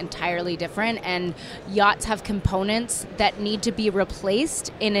something entirely different. And yachts have components that need to be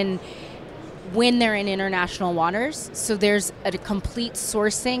replaced when they're in international waters. So there's a complete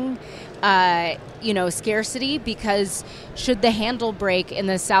sourcing scarcity, because should the handle break in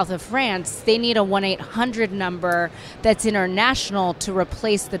the south of France, they need a 1-800 number that's international to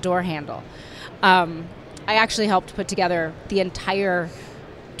replace the door handle. I actually helped put together the entire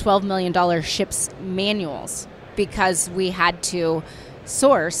 $12 million ship's manuals, because we had to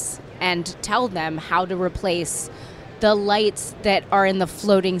source and tell them how to replace the lights that are in the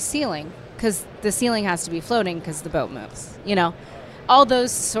floating ceiling, because the ceiling has to be floating because the boat moves, all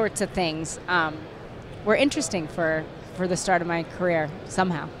those sorts of things were interesting for the start of my career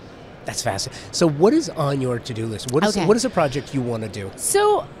somehow. That's fascinating. So what is on your to-do list? What is a project you want to do?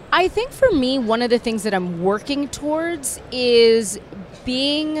 So I think for me, one of the things that I'm working towards is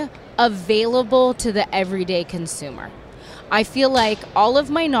being available to the everyday consumer. I feel like all of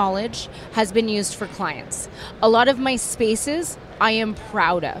my knowledge has been used for clients. A lot of my spaces I am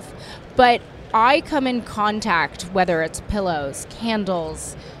proud of, but I come in contact, whether it's pillows,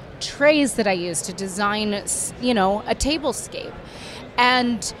 candles, trays that I use to design, a tablescape.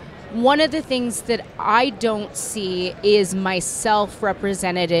 And one of the things that I don't see is myself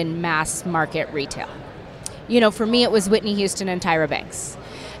represented in mass market retail. For me, it was Whitney Houston and Tyra Banks.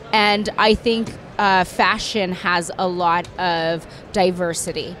 And I think fashion has a lot of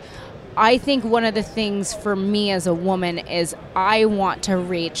diversity. I think one of the things for me as a woman is I want to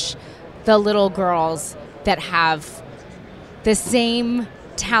reach the little girls that have the same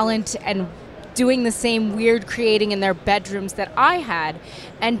talent and doing the same weird creating in their bedrooms that I had,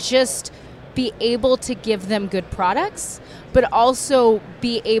 and just be able to give them good products, but also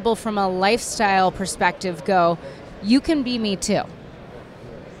be able from a lifestyle perspective go, you can be me too.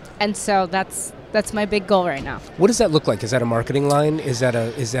 And so that's my big goal right now. What does that look like? Is that a marketing line? Is that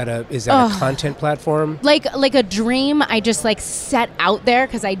a content platform? Like a dream I just set out there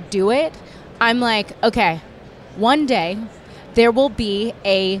because I do it. I'm like, okay, one day there will be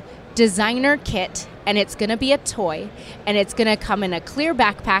a designer kit, and it's going to be a toy, and it's going to come in a clear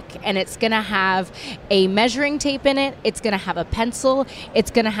backpack, and it's going to have a measuring tape in it, it's going to have a pencil, it's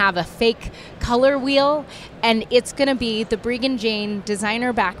going to have a fake color wheel, and it's going to be the Bregan Jane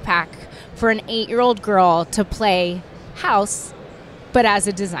designer backpack for an 8-year-old girl to play house, but as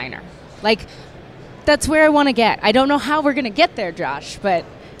a designer. That's where I want to get. I don't know how we're going to get there, Josh, but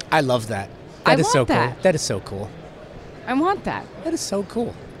I love that. That is so cool. That is so cool. I want that. That is so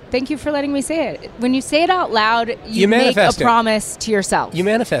cool. Thank you for letting me say it. When you say it out loud, you make a promise to yourself. You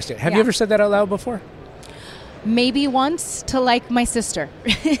manifest it. Have you ever said that out loud before? maybe once to like my sister.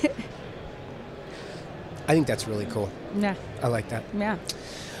 I think that's really cool. Yeah. I like that. Yeah.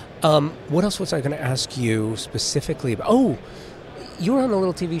 What else was I going to ask you specifically about? Oh, you were on a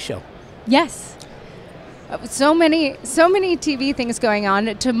little TV show. Yes. So many TV things going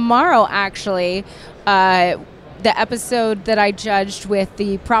on. Tomorrow, actually, the episode that I judged with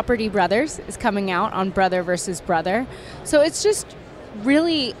the Property Brothers is coming out on Brother versus Brother. So it's just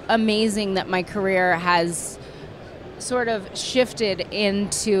really amazing that my career has sort of shifted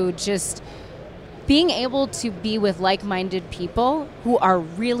into just being able to be with like-minded people who are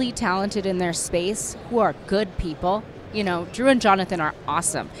really talented in their space, who are good people. You know, Drew and Jonathan are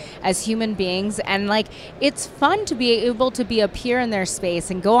awesome as human beings, and like it's fun to be able to be a peer in their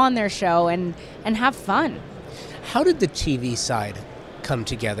space and go on their show and have fun. How did the TV side come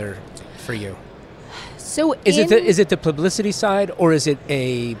together for you? So is it the publicity side, or is it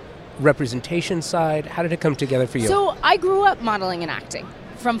a representation side? How did it come together for you? So I grew up modeling and acting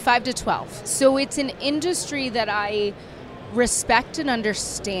from 5 to 12. So it's an industry that I respect and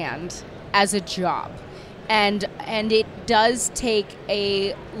understand as a job. And it does take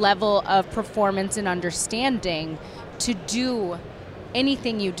a level of performance and understanding to do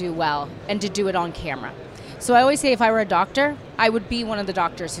anything you do well and to do it on camera. So I always say if I were a doctor, I would be one of the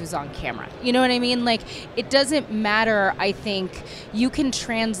doctors who's on camera. You know what I mean? Like, it doesn't matter, I think. You can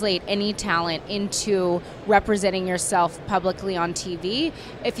translate any talent into representing yourself publicly on TV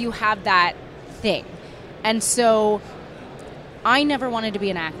if you have that thing. And so I never wanted to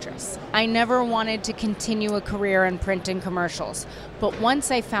be an actress. I never wanted to continue a career in print and commercials. But once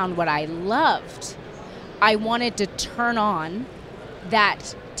I found what I loved, I wanted to turn on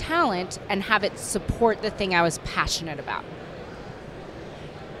that talent and have it support the thing I was passionate about.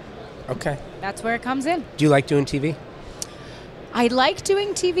 Okay. That's where it comes in. Do you like doing TV? I like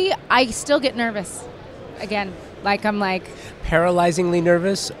doing TV. I still get nervous. Again, I'm paralyzingly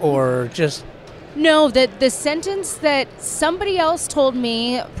nervous, or just... No, the sentence that somebody else told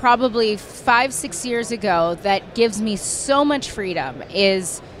me probably 5-6 years ago that gives me so much freedom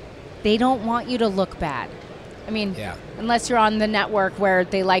is they don't want you to look bad. I mean, unless you're on the network where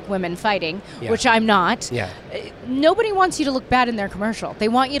they like women fighting, which I'm not. Yeah. Nobody wants you to look bad in their commercial. They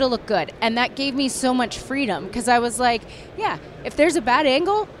want you to look good. And that gave me so much freedom because I was like, if there's a bad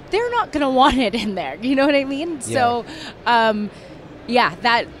angle, they're not going to want it in there. You know what I mean? Yeah. So,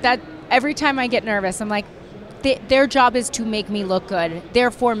 that every time I get nervous, I'm like, their job is to make me look good,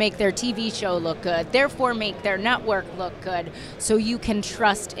 therefore make their TV show look good, therefore make their network look good, so you can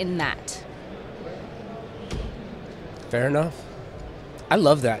trust in that. Fair enough. I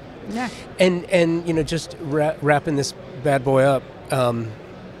love that. Yeah. And just wrapping this bad boy up,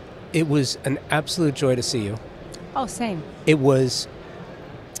 it was an absolute joy to see you. Oh, same. It was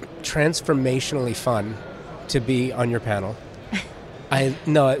transformationally fun to be on your panel.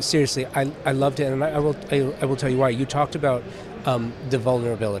 Seriously, I loved it, and I will tell you why. You talked about the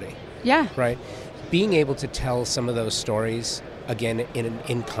vulnerability. Yeah. Right? Being able to tell some of those stories again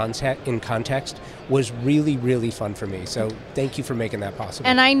in context was really, really fun for me. So thank you for making that possible.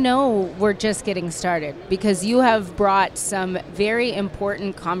 And I know we're just getting started because you have brought some very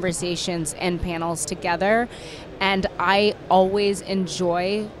important conversations and panels together, and I always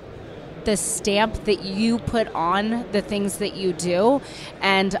enjoy the stamp that you put on the things that you do,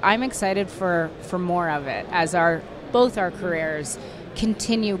 and I'm excited for more of it as both our careers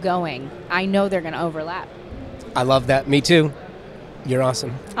continue going. I know they're going to overlap. I love that. Me too. You're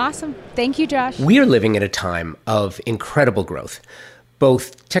awesome. Awesome. Thank you, Josh. We are living at a time of incredible growth,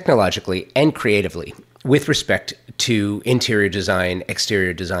 both technologically and creatively, with respect to interior design,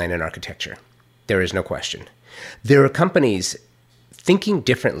 exterior design, and architecture. There is no question. There are companies thinking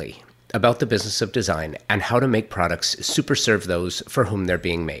differently about the business of design and how to make products super serve those for whom they're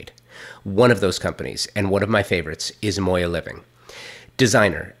being made. One of those companies, and one of my favorites, is Moya Living.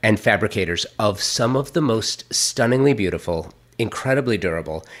 Designer and fabricators of some of the most stunningly beautiful, incredibly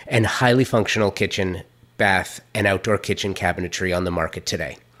durable, and highly functional kitchen, bath, and outdoor kitchen cabinetry on the market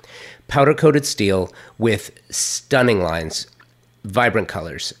today. Powder-coated steel with stunning lines, vibrant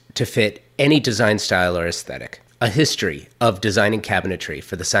colors to fit any design style or aesthetic. A history of designing cabinetry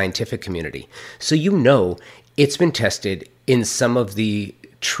for the scientific community, so you know it's been tested in some of the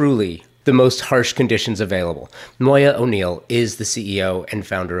truly the most harsh conditions available. Moya O'Neill is the CEO and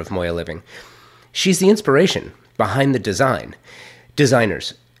founder of Moya Living. She's the inspiration behind the design.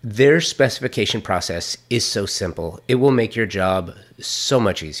 Designers, their specification process is so simple. It will make your job so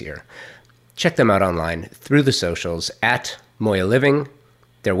much easier. Check them out online through the socials at Moya Living,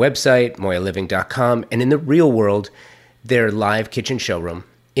 their website, moyaliving.com, and in the real world, their live kitchen showroom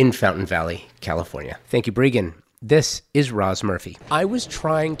in Fountain Valley, California. Thank you, Bregan. This is Roz Murphy. I was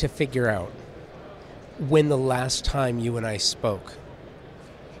trying to figure out when the last time you and I spoke.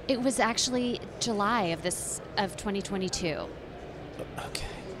 It was actually July of 2022. Okay.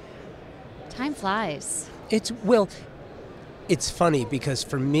 Time flies. It's funny because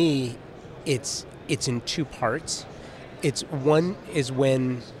for me, it's in two parts. It's one is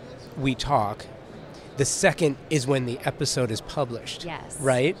when we talk. The second is when the episode is published. Yes.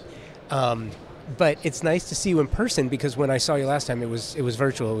 Right? But it's nice to see you in person because when I saw you last time, it was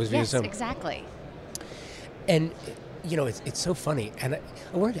virtual. It was via Zoom. Yes, exactly. And, it's so funny. And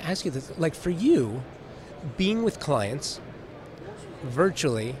I wanted to ask you this. Like, for you, being with clients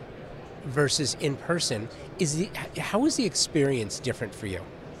virtually versus in person, how is the experience different for you?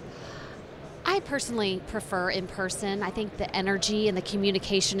 I personally prefer in person. I think the energy and the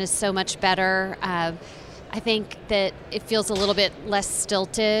communication is so much better. I think that it feels a little bit less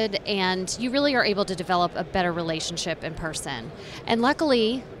stilted, and you really are able to develop a better relationship in person. And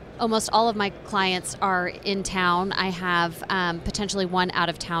luckily, almost all of my clients are in town. I have potentially one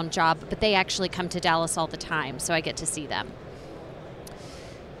out-of-town job, but they actually come to Dallas all the time, so I get to see them.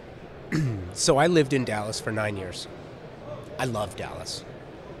 So I lived in Dallas for 9 years. I love Dallas.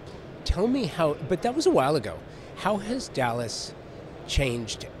 Tell me but that was a while ago. How has Dallas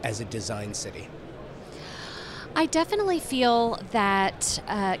changed as a design city? I definitely feel that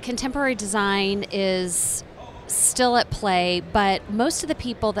contemporary design is still at play, but most of the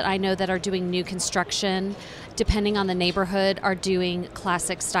people that I know that are doing new construction, depending on the neighborhood, are doing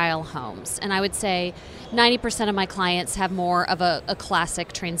classic style homes. And I would say 90% of my clients have more of a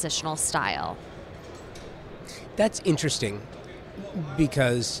classic transitional style. That's interesting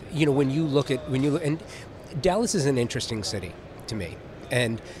because, and Dallas is an interesting city to me.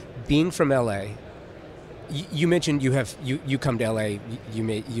 And being from LA, you mentioned you come to LA,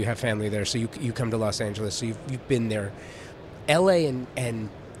 you have family there, so you come to Los Angeles, so you've been there. LA and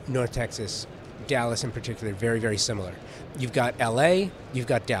North Texas, Dallas in particular, very, very similar. You've got LA, you've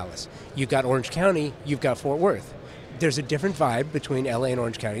got Dallas. You've got Orange County, you've got Fort Worth. There's a different vibe between LA and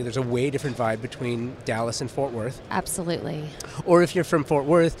Orange County. There's a way different vibe between Dallas and Fort Worth. Absolutely. Or if you're from Fort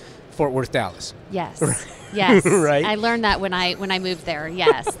Worth, Dallas. Yes. Yes. Right? I learned that when I moved there.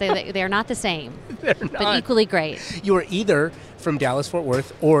 Yes. They're not the same. They're not. But equally great. You're either from Dallas, Fort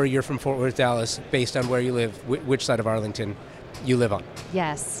Worth, or you're from Fort Worth, Dallas, based on where you live, which side of Arlington you live on.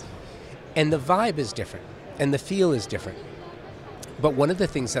 Yes. And the vibe is different, and the feel is different. But one of the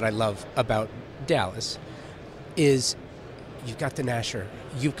things that I love about Dallas is you've got the Nasher,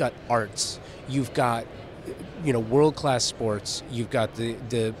 you've got arts, you've got world-class sports, you've got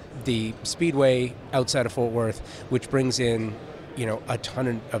the Speedway outside of Fort Worth, which brings in a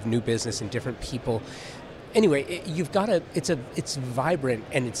ton of new business and different people. Anyway, it's vibrant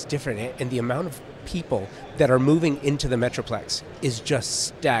and it's different, and the amount of people that are moving into the Metroplex is just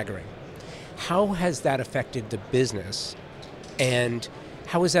staggering. How has that affected the business, and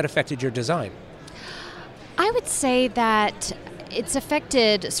how has that affected your design? I would say that it's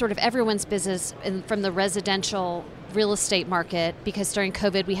affected sort of everyone's business from the residential real estate market, because during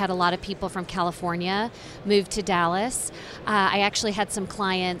COVID we had a lot of people from California move to Dallas. I actually had some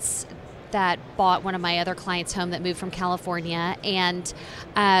clients that bought one of my other clients' home that moved from California, and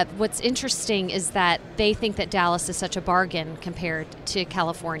what's interesting is that they think that Dallas is such a bargain compared to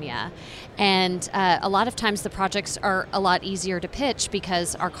California, and a lot of times the projects are a lot easier to pitch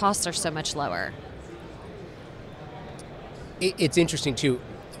because our costs are so much lower. It's interesting too.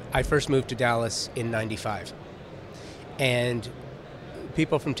 I first moved to Dallas in '95, and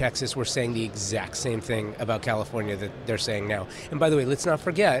people from Texas were saying the exact same thing about California that they're saying now. And by the way, let's not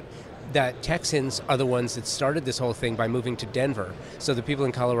forget that Texans are the ones that started this whole thing by moving to Denver. So the people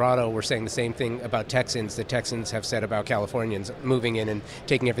in Colorado were saying the same thing about Texans that Texans have said about Californians moving in and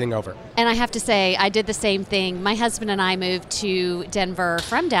taking everything over. And I have to say, I did the same thing. My husband and I moved to Denver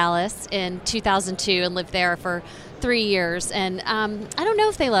from Dallas in 2002 and lived there for 3 years. And I don't know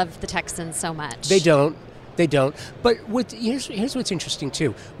if they love the Texans so much. They don't. But here's what's interesting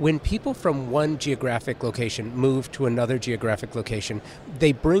too. When people from one geographic location move to another geographic location,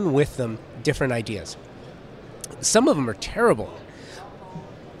 they bring with them different ideas. Some of them are terrible.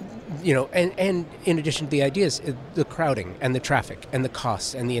 And in addition to the ideas, the crowding and the traffic and the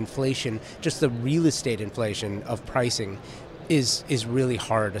costs and the inflation, just the real estate inflation of pricing is really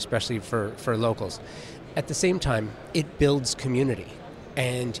hard, especially for locals. At the same time, it builds community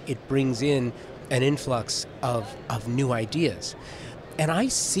and it brings in an influx of new ideas. And I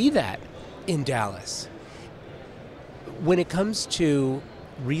see that in Dallas. When it comes to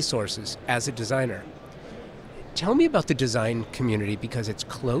resources as a designer, Tell me about the design community, because it's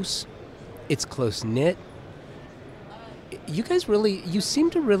close, it's close-knit. You seem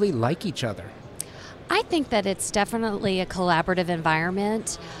to really like each other. I think that it's definitely a collaborative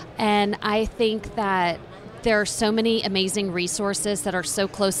environment, and I think that there are so many amazing resources that are so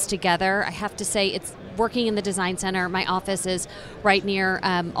close together. I have to say, it's working in the design center. My office is right near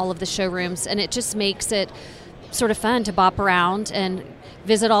all of the showrooms, and it just makes it sort of fun to bop around and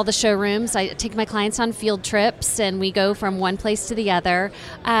visit all the showrooms. I take my clients on field trips, and we go from one place to the other.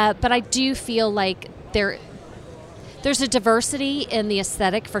 But I do feel like there's a diversity in the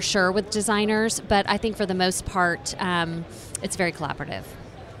aesthetic for sure with designers, but I think for the most part, it's very collaborative.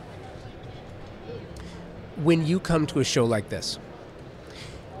 When you come to a show like this,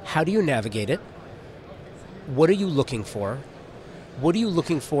 how do you navigate it? What are you looking for? What are you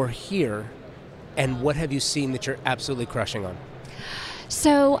looking for here? And what have you seen that you're absolutely crushing on?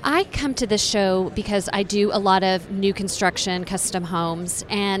 So I come to this show because I do a lot of new construction, custom homes,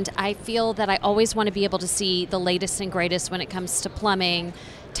 and I feel that I always want to be able to see the latest and greatest when it comes to plumbing,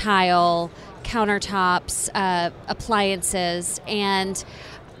 tile, countertops, appliances, and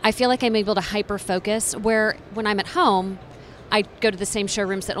I feel like I'm able to hyper-focus, where when I'm at home, I go to the same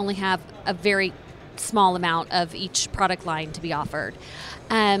showrooms that only have a very small amount of each product line to be offered.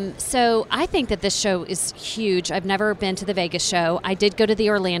 So I think that this show is huge. I've never been to the Vegas show. I did go to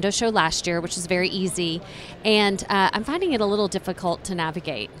the Orlando show last year, which is very easy, and I'm finding it a little difficult to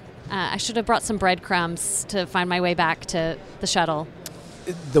navigate. I should have brought some breadcrumbs to find my way back to the shuttle.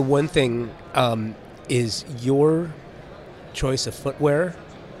 The one thing is your choice of footwear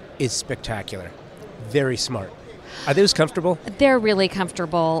is spectacular. Very smart. Are those comfortable? They're really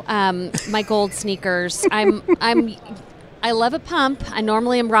comfortable. My gold sneakers. I love a pump. I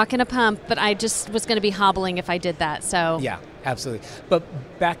normally am rocking a pump, but I just was going to be hobbling if I did that. So yeah, absolutely. But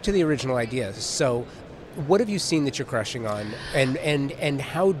back to the original idea. So, what have you seen that you're crushing on, and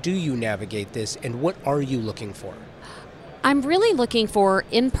how do you navigate this, and what are you looking for? I'm really looking for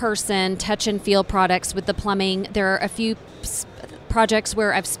in-person touch and feel products with the plumbing. There are a few projects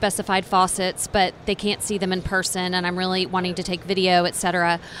where I've specified faucets, but they can't see them in person, and I'm really wanting to take video,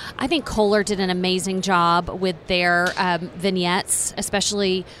 etc. I think Kohler did an amazing job with their vignettes,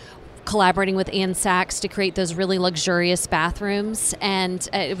 especially collaborating with Ann Sachs to create those really luxurious bathrooms, and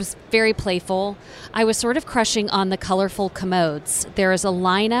it was very playful. I was sort of crushing on the colorful commodes. There is a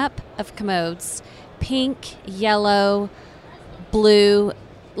lineup of commodes, pink, yellow, blue,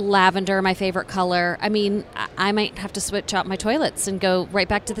 lavender, my favorite color. I mean, I might have to switch out my toilets and go right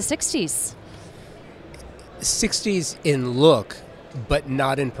back to the 60s. 60s in look, but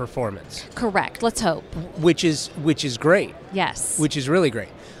not in performance. Correct. Let's hope. Which is great. Yes. Which is really great.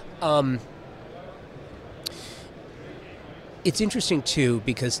 It's interesting, too,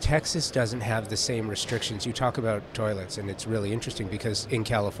 because Texas doesn't have the same restrictions. You talk about toilets, and it's really interesting because in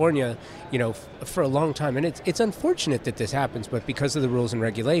California, for a long time, and it's unfortunate that this happens, but because of the rules and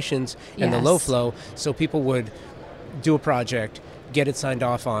regulations and the low flow, so people would do a project, get it signed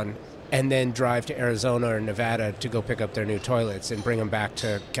off on, and then drive to Arizona or Nevada to go pick up their new toilets and bring them back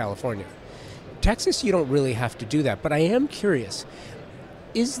to California. Texas, you don't really have to do that, but I am curious,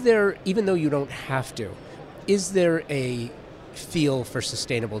 is there, even though you don't have to, is there a feel for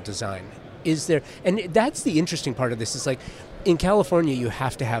sustainable design? Is there, and that's the interesting part of this, is like in California you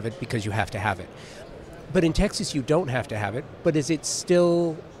have to have it because you have to have it, but in Texas you don't have to have it. But is it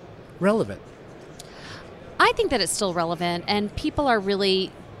still relevant? I think that it's still relevant, and people are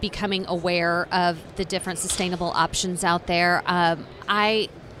really becoming aware of the different sustainable options out there. I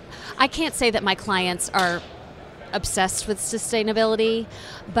can't say that my clients are obsessed with sustainability,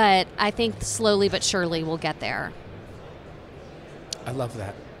 but I think slowly but surely we'll get there. I love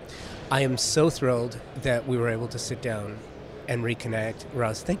that. I am so thrilled that we were able to sit down and reconnect.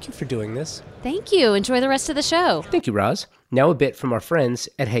 Roz, thank you for doing this. Thank you. Enjoy the rest of the show. Thank you, Roz. Now a bit from our friends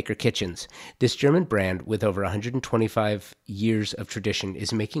at Haker Kitchens. This German brand with over 125 years of tradition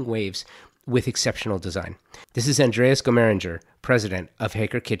is making waves with exceptional design. This is Andreas Gommeringer, president of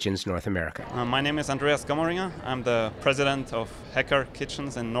Haker Kitchens North America. My name is Andreas Gommeringer. I'm the president of Haker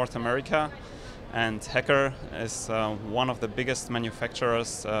Kitchens in North America. And Haker is one of the biggest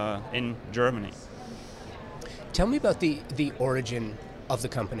manufacturers in Germany. Tell me about the origin of the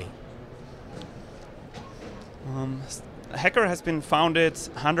company. Haker has been founded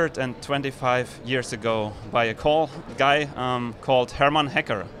 125 years ago by a guy called Hermann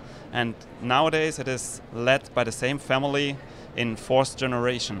Haker. And nowadays it is led by the same family in fourth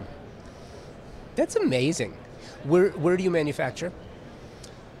generation. That's amazing. Where do you manufacture?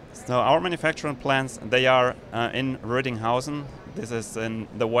 So our manufacturing plants, they are in Rödinghausen. This is in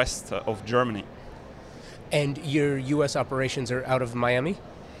the west of Germany. And your U.S. operations are out of Miami?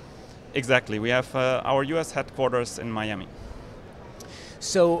 Exactly. We have our U.S. headquarters in Miami.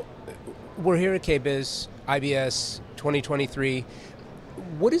 So we're here at KBIS, IBS 2023.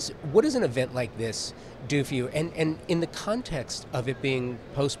 What does an event like this do for you? And in the context of it being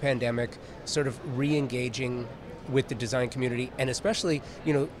post-pandemic, sort of re-engaging with the design community, and especially,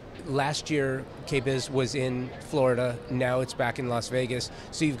 last year KBIS was in Florida, now it's back in Las Vegas,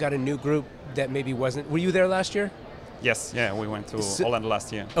 so you've got a new group that maybe wasn't. Were you there last year? Yes, yeah, we went to Orlando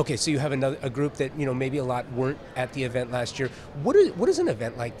last year. Okay, so you have a group that maybe a lot weren't at the event last year. What is an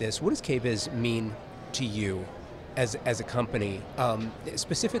event like this? What does KBIS mean to you as a company,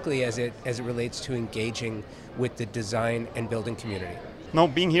 specifically as it relates to engaging with the design and building community? No,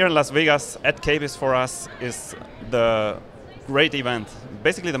 being here in Las Vegas at KBIS for us is the great event,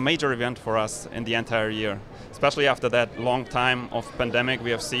 basically the major event for us in the entire year. Especially after that long time of pandemic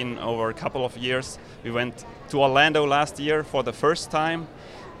we have seen over a couple of years. We went to Orlando last year for the first time,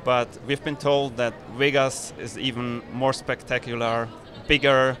 but we've been told that Vegas is even more spectacular,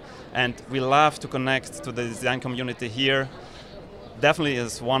 bigger, and we love to connect to the design community here. Definitely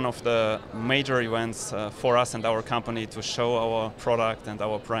is one of the major events for us and our company to show our product and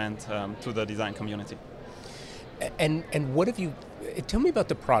our brand to the design community. And what have you, tell me about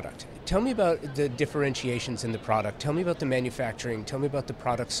the product. Tell me about the differentiations in the product. Tell me about the manufacturing. Tell me about the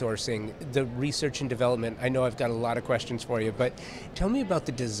product sourcing, the research and development. I know I've got a lot of questions for you, but tell me about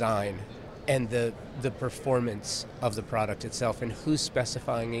the design and the performance of the product itself, and who's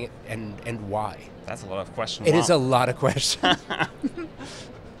specifying it and why. That's a lot of questions. It is a lot of questions.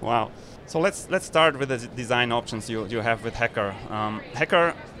 Wow. So let's start with the design options you have with Hacker.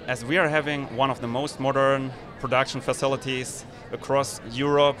 Hacker, as we are having one of the most modern production facilities across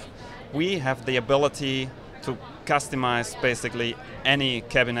Europe, we have the ability to customize basically any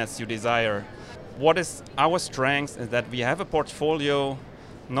cabinets you desire. What is our strength is that we have a portfolio,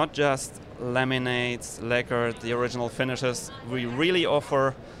 not just laminates, lacquered, the original finishes. We really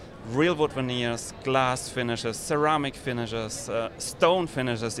offer real wood veneers, glass finishes, ceramic finishes, stone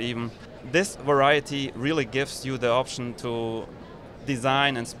finishes even. This variety really gives you the option to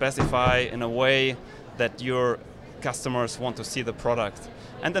design and specify in a way that your customers want to see the product.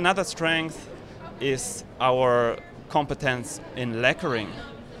 And another strength is our competence in lacquering.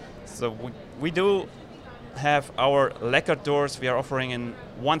 So we do have our lacquered doors we are offering in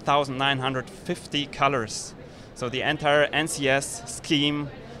 1,950 colors. So the entire NCS scheme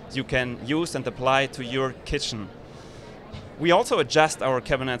you can use and apply to your kitchen. We also adjust our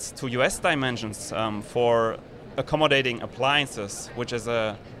cabinets to US dimensions for accommodating appliances, which is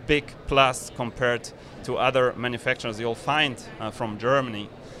a big plus compared to other manufacturers you'll find from Germany.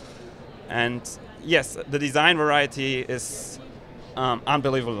 And yes, the design variety is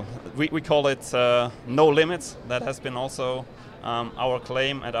unbelievable. We call it no limits. That has been also our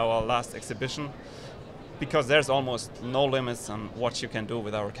claim at our last exhibition, because there's almost no limits on what you can do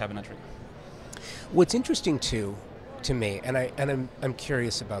with our cabinetry. What's interesting too, to me, and I'm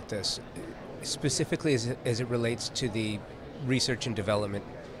curious about this, specifically as it relates to the research and development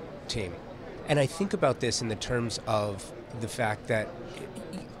team. And I think about this in the terms of the fact that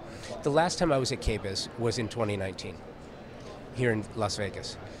the last time I was at KBIS was in 2019, here in Las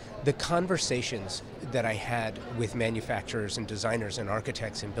Vegas. The conversations that I had with manufacturers and designers and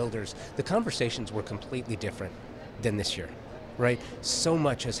architects and builders, the conversations were completely different than this year, right? So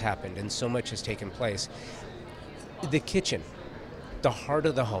much has happened and so much has taken place. The kitchen, the heart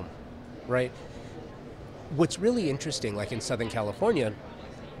of the home, right? What's really interesting, like in Southern California,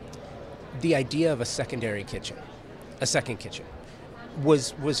 the idea of a secondary kitchen, a second kitchen,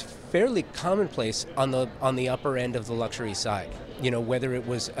 was fairly commonplace on the upper end of the luxury side. You know, whether it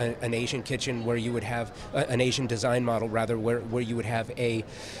was an Asian kitchen where you would have an Asian design model, rather, where you would have a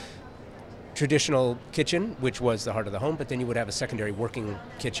traditional kitchen, which was the heart of the home, but then you would have a secondary working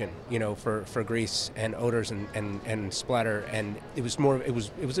kitchen, you know, for grease and odors and splatter, and it was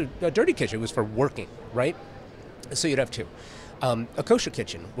a dirty kitchen. It was for working, right? So you'd have two. A kosher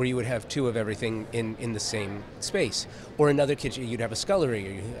kitchen, where you would have two of everything in the same space. Or another kitchen, you'd have a scullery,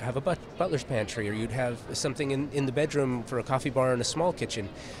 or you'd have a butler's pantry, or you'd have something in the bedroom for a coffee bar and a small kitchen.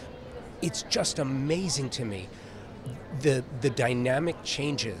 It's just amazing to me, the dynamic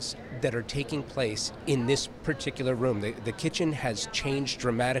changes that are taking place in this particular room. The kitchen has changed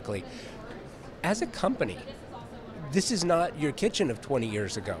dramatically. As a company, this is not your kitchen of 20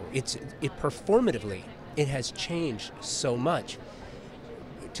 years ago. It performatively, it has changed so much.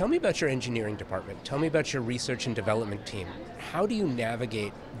 Tell me about your engineering department. Tell me about your research and development team. How do you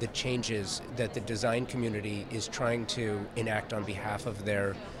navigate the changes that the design community is trying to enact on behalf of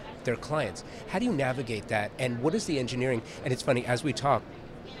their their clients. How do you navigate that, and what is the engineering? And it's funny, as we talk,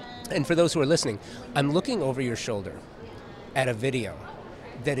 and for those who are listening, I'm looking over your shoulder at a video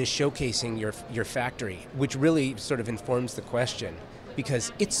that is showcasing your factory, which really sort of informs the question,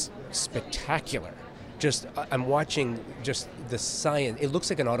 because it's spectacular. Just I'm watching just the science. It looks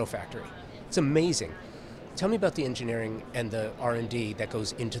like an auto factory. It's amazing. Tell me about the engineering and the R&D that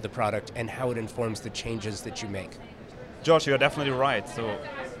goes into the product and how it informs the changes that you make. Josh, you're definitely right. So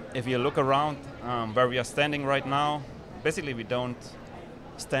if you look around where we are standing right now, basically we don't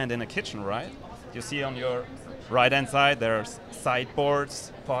stand in a kitchen, right? You see on your right-hand side there's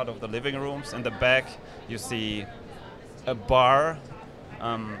sideboards, part of the living rooms. In the back you see a bar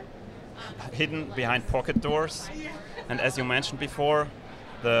hidden behind pocket doors. And as you mentioned before,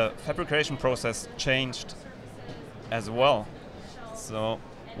 the fabrication process changed as well. So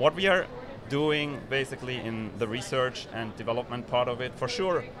what we are doing basically in the research and development part of it, for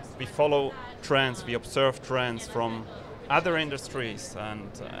sure, we follow trends, we observe trends from other industries,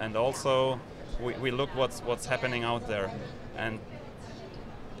 and also we look what's happening out there. And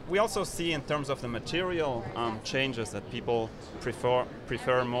we also see in terms of the material changes that people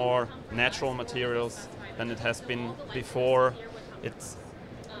prefer more natural materials than it has been before. It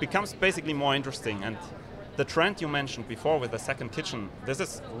becomes basically more interesting. And the trend you mentioned before with the second kitchen, this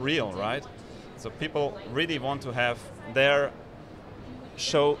is real, right? So people really want to have their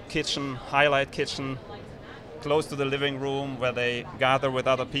show kitchen, highlight kitchen, close to the living room where they gather with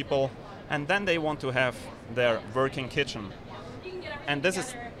other people, and then they want to have their working kitchen. And this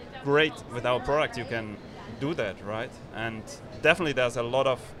is great with our product. You can do that, right? And definitely there's a lot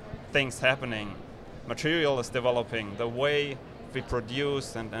of things happening. Material is developing, the way we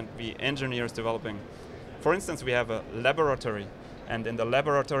produce and the engineers developing. For instance, we have a laboratory, and in the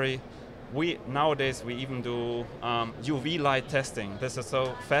laboratory nowadays we even do UV light testing. This is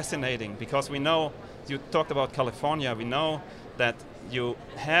so fascinating because we know, you talked about California, we know that you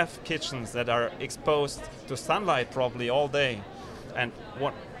have kitchens that are exposed to sunlight probably all day. And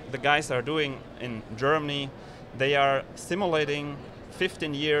what the guys are doing in Germany, they are simulating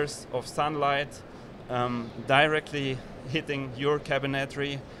 15 years of sunlight directly hitting your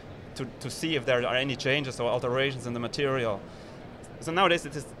cabinetry to see if there are any changes or alterations in the material. So nowadays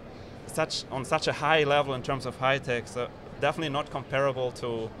it is on such a high level in terms of high tech, so definitely not comparable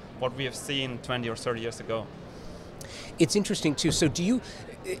to what we have seen 20 or 30 years ago. It's interesting too. So do you,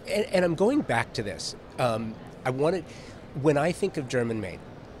 and I'm going back to this, when I think of German made,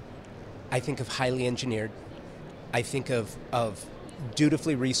 I think of highly engineered, I think of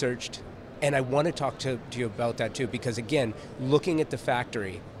dutifully researched, and I want to talk to you about that too, because again, looking at the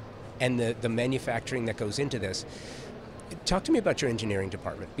factory and the manufacturing that goes into this, talk to me about your engineering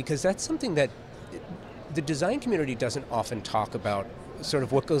department, because that's something that the design community doesn't often talk about, sort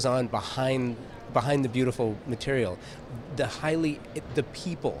of what goes on behind the beautiful material, the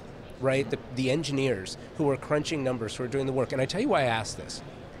people, right? The engineers who are crunching numbers, who are doing the work. And I tell you why I ask this.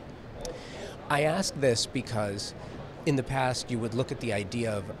 I ask this because in the past you would look at the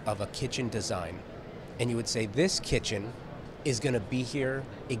idea of a kitchen design and you would say this kitchen is going to be here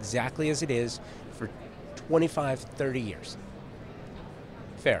exactly as it is for 25, 30 years.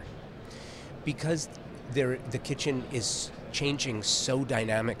 Fair. Because the kitchen is changing so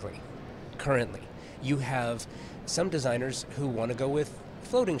dynamically currently. You have some designers who want to go with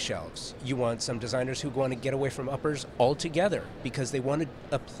floating shelves. You want some designers who want to get away from uppers altogether because they want to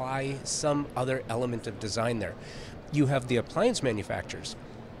apply some other element of design there. You have the appliance manufacturers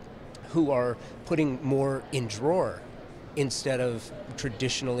who are putting more in drawer instead of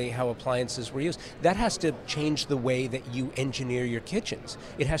traditionally how appliances were used. That has to change the way that you engineer your kitchens.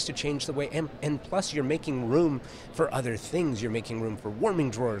 It has to change the way, and plus you're making room for other things. You're making room for warming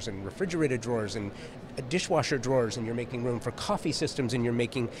drawers and refrigerated drawers and dishwasher drawers, and you're making room for coffee systems,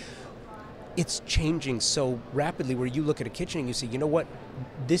 and it's changing so rapidly where you look at a kitchen and you say, you know what,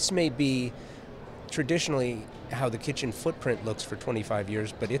 this may be traditionally how the kitchen footprint looks for 25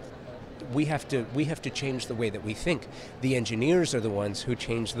 years, but we have to change the way that we think. The engineers are the ones who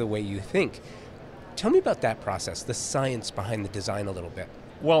change the way you think. Tell me about that process, the science behind the design a little bit.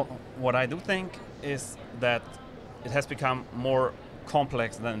 Well, what I do think is that it has become more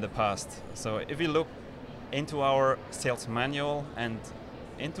complex than in the past. So if you look into our sales manual and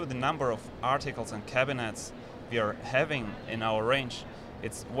into the number of articles and cabinets we are having in our range,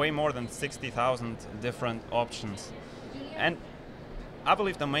 it's way more than 60,000 different options. And I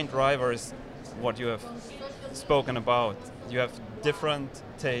believe the main driver is what you have spoken about. You have different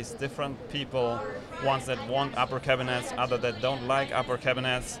tastes, different people, ones that want upper cabinets, others that don't like upper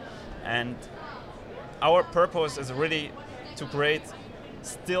cabinets. And our purpose is really to create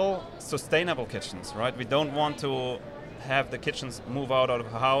still sustainable kitchens, right? We don't want to have the kitchens move out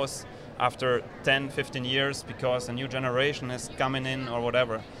of the house after 10, 15 years because a new generation is coming in or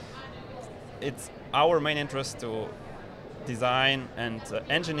whatever. It's our main interest to design and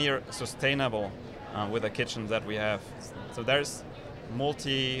engineer sustainable with the kitchens that we have. So there's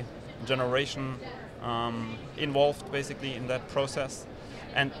multi-generation involved basically in that process.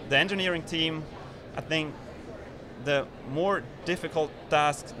 And the engineering team, I think the more difficult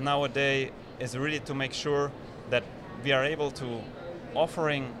task nowadays is really to make sure that we are able to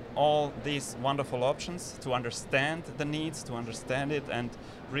offering all these wonderful options, to understand the needs, to understand it, and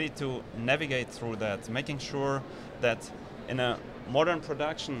really to navigate through that, making sure that in a modern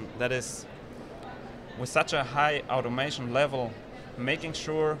production that is with such a high automation level, making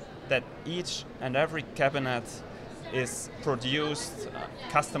sure that each and every cabinet is produced,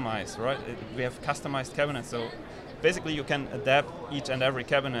 customized, right? We have customized cabinets, so basically you can adapt each and every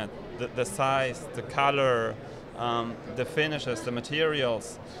cabinet, the size, the color, the finishes, the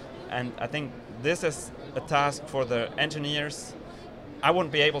materials, and I think this is a task for the engineers. I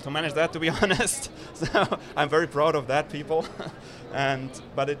wouldn't be able to manage that, to be honest. So I'm very proud of that, people,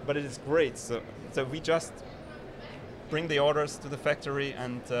 but it is great. So we just bring the orders to the factory,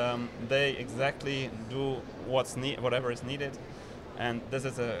 and they exactly do whatever is needed, and this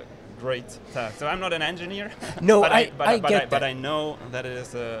is a great task. So I'm not an engineer. No, but but I know that it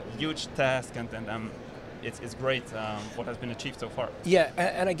is a huge task, and it's great what has been achieved so far. Yeah,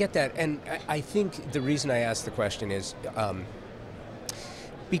 and I get that, and I think the reason I asked the question is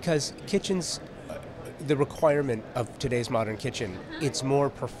because kitchens, the requirement of today's modern kitchen, it's more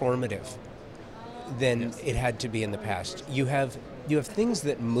performative than it had to be in the past. You have things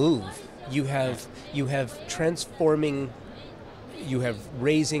that move. You have transforming. You have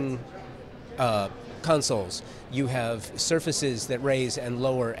raising consoles. You have surfaces that raise and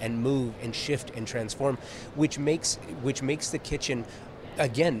lower and move and shift and transform, which makes the kitchen,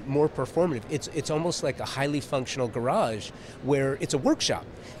 again, more performative. It's almost like a highly functional garage where it's a workshop.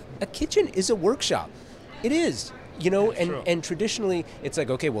 A kitchen is a workshop. It is. And traditionally it's like,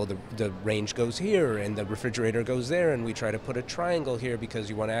 okay, well, the range goes here and the refrigerator goes there, and we try to put a triangle here because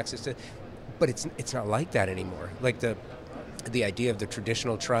you want access to, but it's not like that anymore. Like the idea of the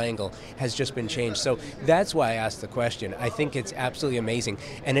traditional triangle has just been changed. So that's why I asked the question. I think it's absolutely amazing.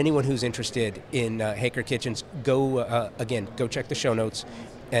 And anyone who's interested in Haker Kitchens, go check the show notes,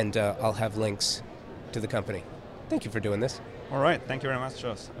 and I'll have links to the company. Thank you for doing this. All right. Thank you very much,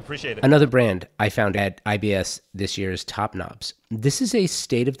 Josh. Appreciate it. Another brand I found at IBS this year is Top Knobs. This is a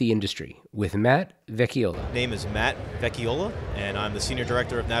state of the industry with Matt Vecchiola. Name is Matt Vecchiola, and I'm the Senior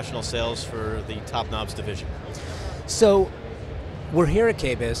Director of National Sales for the Top Knobs division. So we're here at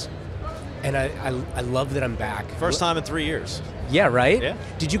KBIS, and I love that I'm back. First time in 3 years. Yeah, right? Yeah.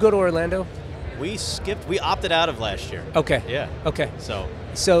 Did you go to Orlando? We opted out of last year. Okay. Yeah. Okay.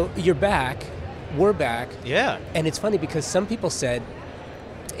 So you're back. We're back. Yeah. And it's funny because some people said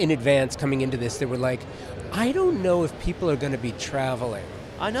in advance coming into this, they were like, I don't know if people are going to be traveling.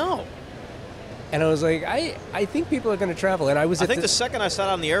 I know. And I was like, I think people are going to travel. And I think the second I sat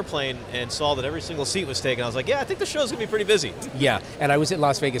on the airplane and saw that every single seat was taken, I was like, yeah, I think the show's going to be pretty busy. Yeah. And I was at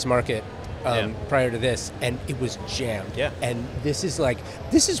Las Vegas Market prior to this, and it was jammed. Yeah. And this is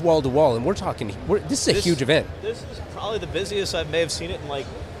wall to wall, and this is a huge event. This is probably the busiest I may have seen it in like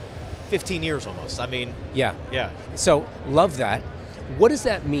 15 years almost. I mean, yeah. So love that. What does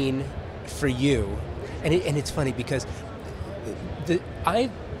that mean for you? And it's funny because I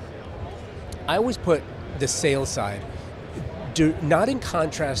always put the sales side not in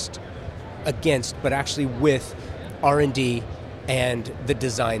contrast against, but actually with R&D and the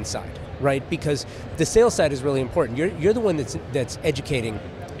design side, right? Because the sales side is really important. You're the one that's educating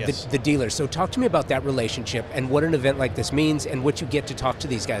the dealers. So talk to me about that relationship and what an event like this means and what you get to talk to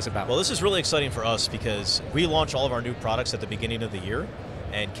these guys about. Well, this is really exciting for us because we launch all of our new products at the beginning of the year,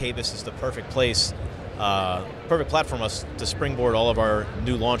 and KBIS is the perfect platform for us to springboard all of our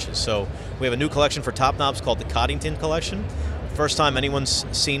new launches. So we have a new collection for Top Knobs called the Coddington Collection. First time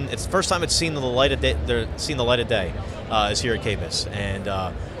it's seen the light of day is here at KBIS,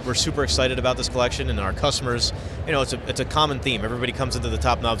 and we're super excited about this collection. And our customers, it's a common theme. Everybody comes into the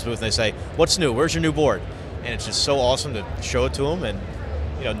Top Knobs booth and they say, "What's new? Where's your new board?" And it's just so awesome to show it to them.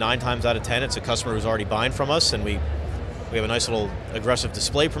 And 9 times out of 10, it's a customer who's already buying from us, and we have a nice little aggressive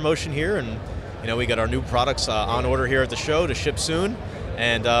display promotion here, and we got our new products on order here at the show to ship soon,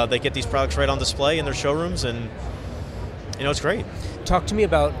 and they get these products right on display in their showrooms, and it's great. Talk to me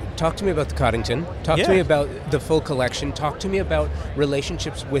about the Coddington. Talk to me about the full collection. Talk to me about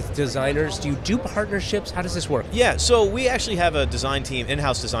relationships with designers. Do you do partnerships? How does this work? Yeah, so we actually have a design team,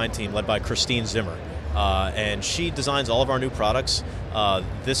 in-house design team led by Christine Zimmer, and she designs all of our new products.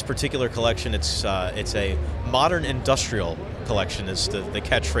 This particular collection, it's a modern industrial collection is the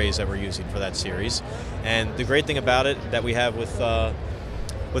catchphrase that we're using for that series. And the great thing about it that we have with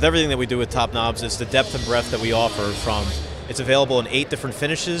everything that we do with Top Knobs is the depth and breadth that we offer from. It's available in 8 different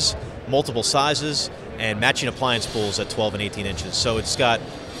finishes, multiple sizes, and matching appliance pools at 12 and 18 inches. So it's got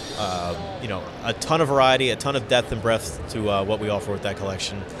a ton of variety, a ton of depth and breadth to what we offer with that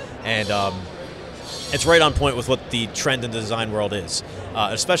collection. And it's right on point with what the trend in the design world is,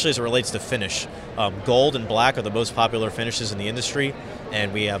 especially as it relates to finish. Gold and black are the most popular finishes in the industry,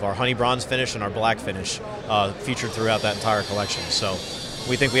 and we have our honey bronze finish and our black finish featured throughout that entire collection. So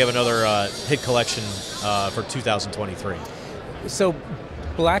we think we have another hit collection for 2023. So,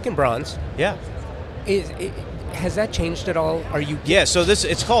 black and bronze. Yeah. Has that changed at all? Are you? Yeah. So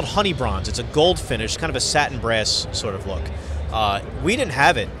it's called honey bronze. It's a gold finish, kind of a satin brass sort of look. We didn't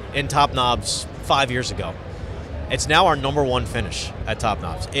have it in Top Knobs 5 years ago. It's now our #1 finish at Top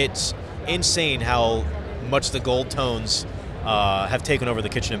Knobs. It's insane how much the gold tones have taken over the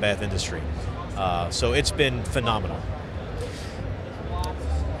kitchen and bath industry. So it's been phenomenal.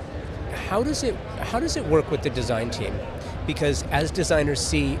 How does it work with the design team? Because as designers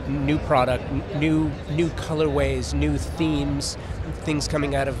see new product, new colorways, new themes, things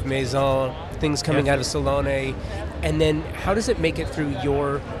coming out of Maison, things coming out of Salone, and then how does it make it through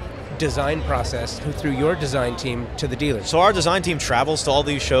your design process, through your design team to the dealers? So our design team travels to all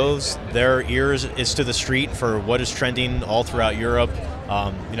these shows. Their ears is to the street for what is trending all throughout Europe.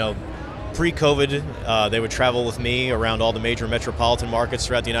 Pre-COVID, they would travel with me around all the major metropolitan markets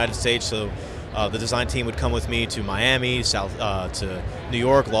throughout the United States. So the design team would come with me to Miami, to New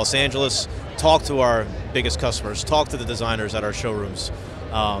York, Los Angeles, talk to our biggest customers, talk to the designers at our showrooms.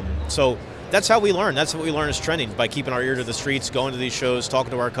 So that's how we learn. That's what we learn is trending, by keeping our ear to the streets, going to these shows,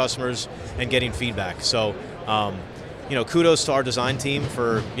 talking to our customers, and getting feedback. So, kudos to our design team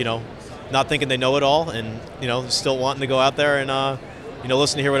for, not thinking they know it all and, still wanting to go out there and,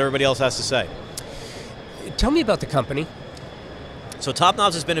 listen to hear what everybody else has to say. Tell me about the company. So Top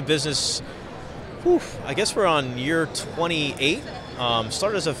Knobs has been in business, I guess we're on year 28.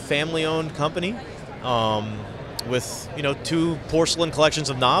 Started as a family-owned company with, 2 porcelain collections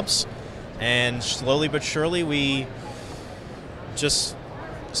of knobs. And slowly but surely, we just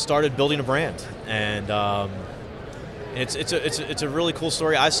started building a brand. And it's a really cool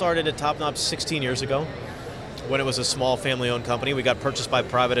story. I started at Top Knobs 16 years ago when it was a small family-owned company. We got purchased by a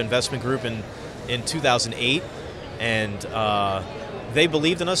private investment group in 2008. And they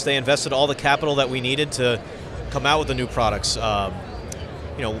believed in us. They invested all the capital that we needed to come out with the new products.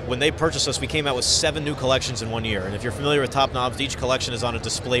 When they purchased us, we came out with 7 new collections in 1 year. And if you're familiar with Top Knobs, each collection is on a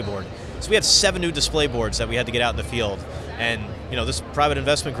display board. So we had 7 new display boards that we had to get out in the field. And, this private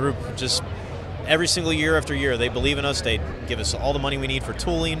investment group just every single year after year, they believe in us. They give us all the money we need for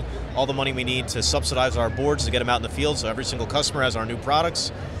tooling, all the money we need to subsidize our boards to get them out in the field. So every single customer has our new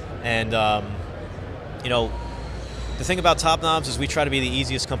products. And, the thing about Top Knobs is we try to be the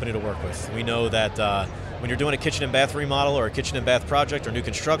easiest company to work with. We know that when you're doing a kitchen and bath remodel or a kitchen and bath project or new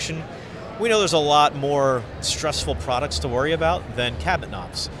construction, we know there's a lot more stressful products to worry about than cabinet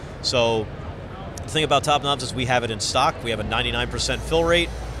knobs. So the thing about Top Knobs is we have it in stock. We have a 99% fill rate.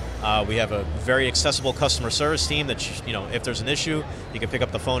 We have a very accessible customer service team that, if there's an issue, you can pick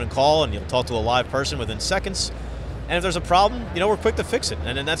up the phone and call, and you'll talk to a live person within seconds. And if there's a problem, we're quick to fix it.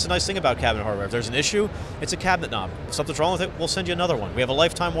 And that's the nice thing about cabinet hardware. If there's an issue, it's a cabinet knob. If something's wrong with it, we'll send you another one. We have a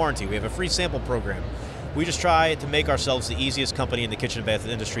lifetime warranty. We have a free sample program. We just try to make ourselves the easiest company in the kitchen and bath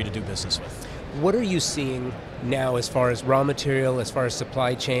industry to do business with. What are you seeing now as far as raw material, as far as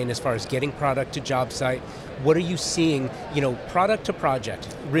supply chain, as far as getting product to job site? What are you seeing, product to project?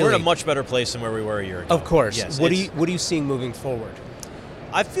 Really? We're in a much better place than where we were a year ago. Of course. Yes, what are you seeing moving forward?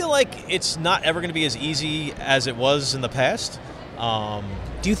 I feel like it's not ever going to be as easy as it was in the past.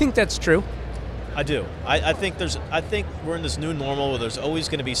 Do you think that's true? I do. I think we're in this new normal where there's always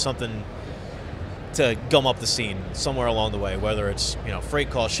going to be something to gum up the scene somewhere along the way, whether it's freight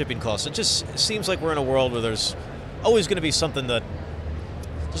costs, shipping costs. It just seems like we're in a world where there's always going to be something they're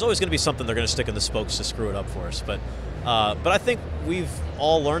going to stick in the spokes to screw it up for us. But I think we've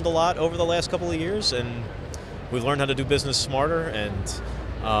all learned a lot over the last couple of years, and we've learned how to do business smarter. And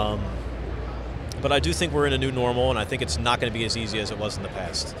but I do think we're in a new normal, and I think it's not going to be as easy as it was in the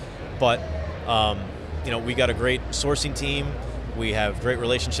past. But we got a great sourcing team. We have great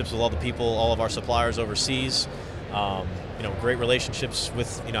relationships with all the people, all of our suppliers overseas. Great relationships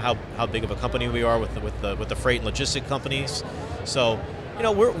with how big of a company we are with the freight and logistic companies. So,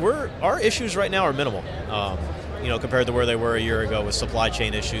 our issues right now are minimal. Compared to where they were a year ago with supply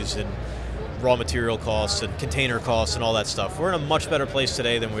chain issues and raw material costs and container costs and all that stuff. We're in a much better place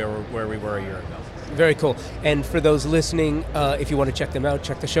today than where we were a year ago. Very cool. And for those listening, if you want to check them out,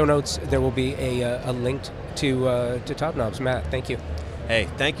 check the show notes. There will be a link to Top Knobs. Matt, thank you. Hey,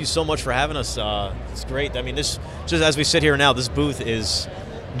 thank you so much for having us. It's great. I mean, this just as we sit here now, this booth is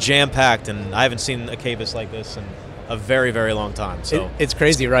jam-packed, and I haven't seen a KBIS like this in a very, very long time. So it's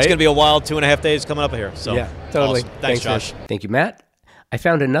crazy, right? It's going to be a wild 2.5 days coming up here. So yeah, totally. Awesome. Thanks, Josh. Thank you, Matt. I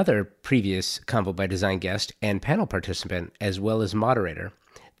found another previous Convo by Design guest and panel participant, as well as moderator.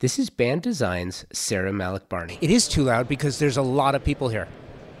 This is Band Design's Sarah Malik Barney. It is too loud because there's a lot of people here.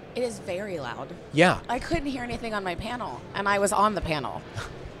 It is very loud. Yeah. I couldn't hear anything on my panel, and I was on the panel.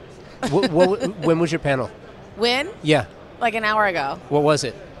 When was your panel? When? Yeah. Like an hour ago. What was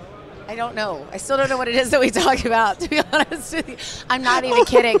it? I don't know. I still don't know what it is that we talk about, to be honest with you. I'm not even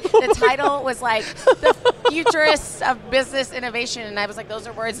kidding. The title was like, the futurists of business innovation, and I was like, those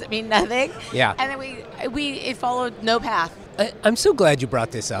are words that mean nothing. Yeah. And then it followed no path. I'm so glad you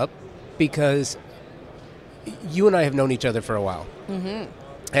brought this up, because you and I have known each other for a while. Mm-hmm.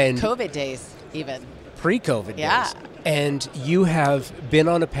 And COVID days, even. Pre-COVID yeah. days. And you have been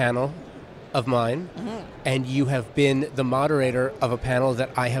on a panel of mine, mm-hmm. and you have been the moderator of a panel that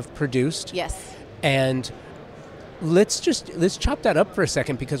I have produced. Yes. And let's chop that up for a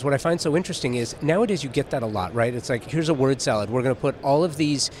second, because what I find so interesting is nowadays you get that a lot, right? It's like, here's a word salad. We're going to put all of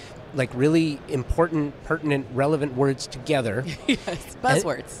these like really important, pertinent, relevant words together. Yes.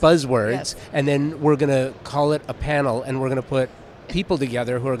 Buzzwords. Buzzwords. Yes. And then we're going to call it a panel, and we're going to put people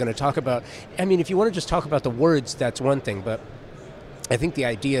together who are going to talk about, I mean, if you want to just talk about the words, that's one thing, but I think the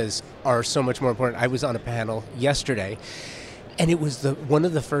ideas are so much more important. I was on a panel yesterday, and it was one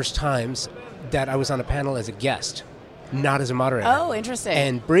of the first times that I was on a panel as a guest, not as a moderator. Oh, interesting.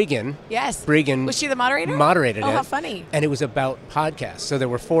 And Bregan. Yes. Bregan. Was she the moderator? Moderated it. Oh, how funny. And it was about podcasts. So there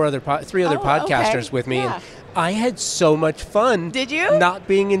were three other podcasters okay. with me, yeah. and I had so much fun. Did you? Not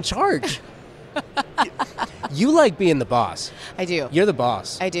being in charge. You like being the boss. I do. You're the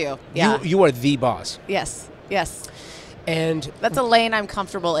boss. I do. Yeah. You are the boss. Yes. Yes. And that's a lane I'm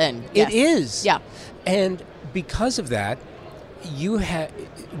comfortable in. It is. Yeah. And because of that, you have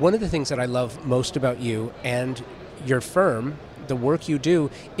one of the things that I love most about you and your firm, the work you do,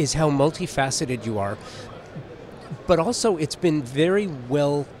 is how multifaceted you are. But also, it's been very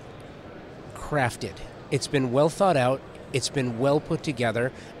well crafted. It's been well thought out. It's been well put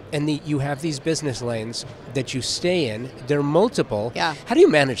together. And you have these business lanes that you stay in. They're multiple. Yeah. How do you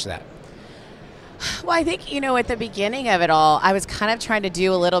manage that? Well, I think, at the beginning of it all, I was kind of trying to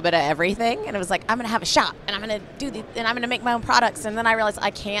do a little bit of everything. And it was like, I'm going to have a shop, and I'm going to and I'm going to make my own products. And then I realized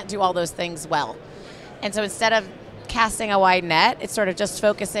I can't do all those things well. And so instead of casting a wide net, it's sort of just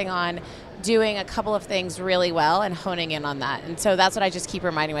focusing on doing a couple of things really well and honing in on that. And so that's what I just keep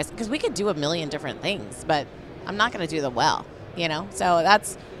reminding myself, because we could do a million different things, but I'm not going to do them well, So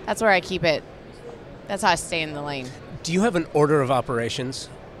that's where I keep it. That's how I stay in the lane. Do you have an order of operations?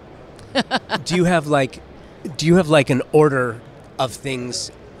 Do you have like an order of things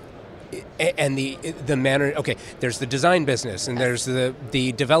and the manner? Okay, there's the design business, and there's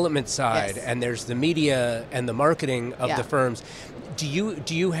the development side, and there's the media and the marketing of the firms. Do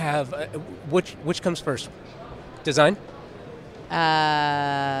you have which comes first? Design?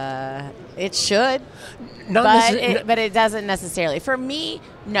 It should, but it doesn't necessarily. For me,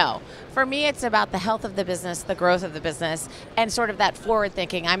 no. For me, it's about the health of the business, the growth of the business, and sort of that forward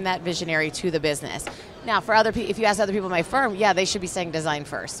thinking. I'm that visionary to the business. Now, for other people, if you ask other people in my firm, they should be saying design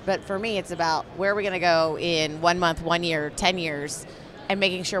first. But for me, it's about where are we going to go in 1 month, 1 year, 10 years, and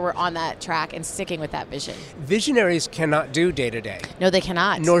making sure we're on that track and sticking with that vision. Visionaries cannot do day-to-day. No, they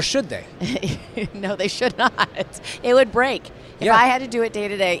cannot. Nor should they. No, they should not. It would break. If I had to do it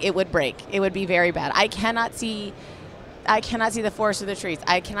day-to-day, it would break. It would be very bad. I cannot see the forest or the trees.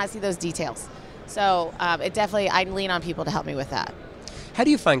 I cannot see those details. So I lean on people to help me with that. How do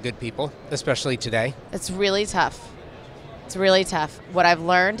you find good people, especially today? It's really tough. It's really tough. What I've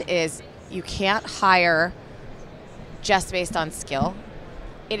learned is you can't hire just based on skill.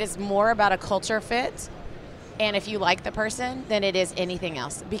 It is more about a culture fit, and if you like the person, then it is anything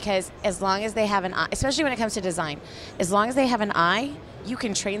else. Because as long as they have an eye, especially when it comes to design, as long as they have an eye, you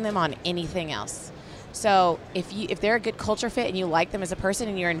can train them on anything else. So if they're a good culture fit and you like them as a person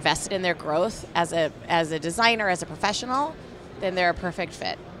and you're invested in their growth as a designer, as a professional, then they're a perfect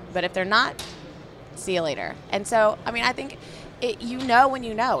fit. But if they're not, see you later. And so, I think when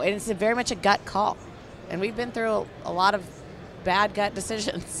you know, and it's very much a gut call. And we've been through a lot of bad gut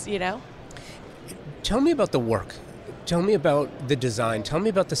decisions, you know? Tell me about the work. Tell me about the design. Tell me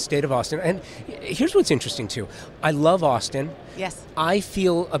about the state of Austin. And here's what's interesting, too. I love Austin. Yes. I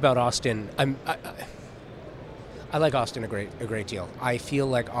feel about Austin, I like Austin a great deal. I feel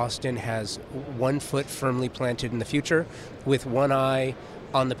like Austin has one foot firmly planted in the future with one eye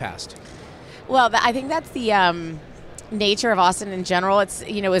on the past. Well, I think that's the nature of Austin in general. It's,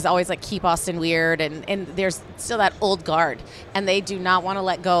 is always like keep Austin weird, and there's still that old guard, and they do not want to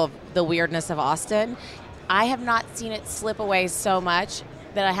let go of the weirdness of Austin. I have not seen it slip away so much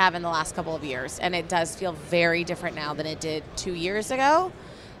that I have in the last couple of years, and it does feel very different now than it did 2 years ago.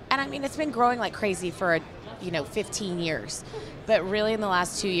 And I mean, it's been growing like crazy for 15 years. But really in the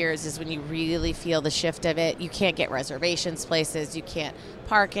last 2 years is when you really feel the shift of it. You can't get reservations places. You can't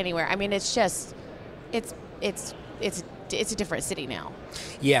park anywhere. I mean, it's just, it's a different city now.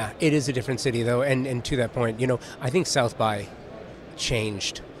 Yeah, it is a different city though. And to that point, I think South by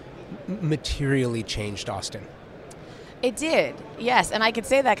materially changed Austin. It did, yes. And I could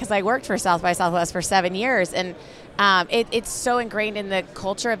say that because I worked for South by Southwest for 7 years. And it's so ingrained in the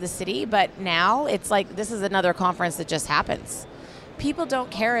culture of the city. But now it's like this is another conference that just happens. People don't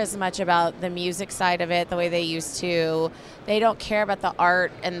care as much about the music side of it the way they used to. They don't care about the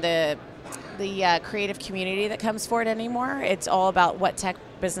art and the creative community that comes for it anymore. It's all about what tech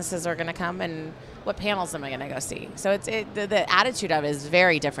businesses are going to come and what panels am I going to go see. So the attitude of it is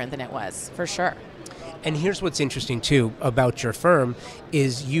very different than it was, for sure. And here's what's interesting, too, about your firm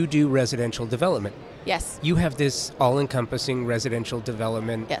is you do residential development. Yes. You have this all-encompassing residential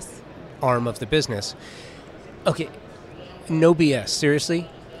development arm of the business. Okay, no BS, seriously?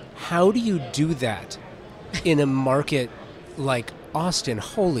 How do you do that in a market like Austin?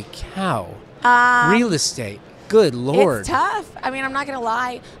 Holy cow. Real estate, good Lord. It's tough. I mean, I'm not going to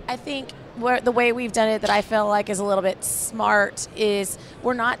lie. I think the way we've done it that I feel like is a little bit smart is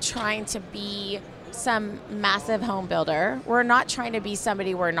we're not trying to be some massive home builder. We're not trying to be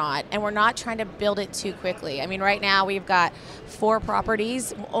somebody we're not, and we're not trying to build it too quickly. I mean, right now we've got 4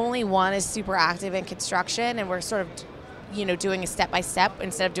 properties. Only one is super active in construction, and we're sort of, doing a step-by-step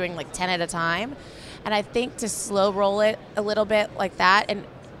instead of doing like 10 at a time. And I think to slow roll it a little bit like that, and,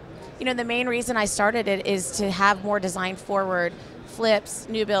 the main reason I started it is to have more design-forward flips,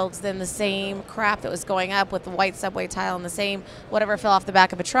 new builds than the same crap that was going up with the white subway tile and the same whatever fell off the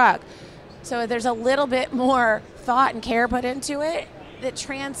back of a truck. So there's a little bit more thought and care put into it that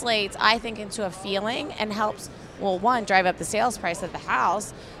translates, I think, into a feeling and helps, well, one, drive up the sales price of the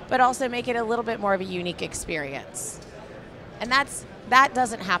house, but also make it a little bit more of a unique experience. And that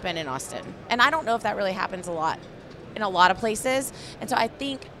doesn't happen in Austin. And I don't know if that really happens a lot in a lot of places. And so I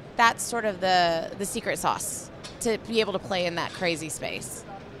think that's sort of the secret sauce to be able to play in that crazy space.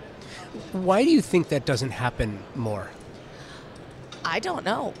 Why do you think that doesn't happen more? I don't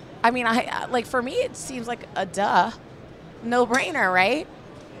know. I mean, like for me, it seems like a no-brainer, right?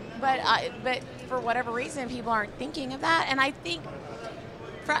 But for whatever reason, people aren't thinking of that, and I think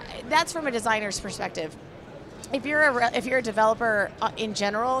that's from a designer's perspective. If you're a developer in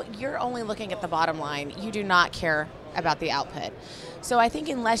general, you're only looking at the bottom line. You do not care about the output. So I think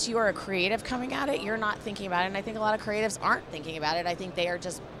unless you are a creative coming at it, you're not thinking about it. And I think a lot of creatives aren't thinking about it. I think they are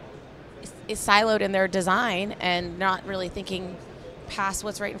just siloed in their design and not really thinking past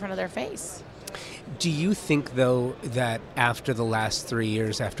what's right in front of their face. Do you think, though, that after the last 3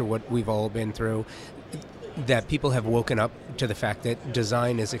 years, after what we've all been through, that people have woken up to the fact that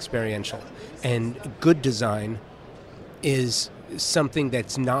design is experiential and good design is something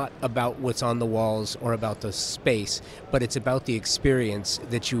that's not about what's on the walls or about the space, but it's about the experience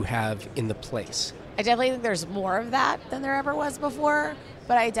that you have in the place? I definitely think there's more of that than there ever was before,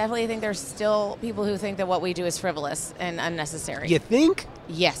 but I definitely think there's still people who think that what we do is frivolous and unnecessary. You think?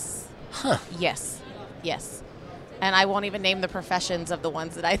 Yes. Huh. Yes. And I won't even name the professions of the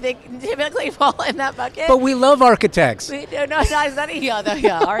ones that I think typically fall in that bucket. But we love architects. No, it's not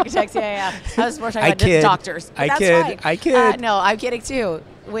yeah, architects, yeah. I was more talking about doctors. I kid. No, I'm kidding too.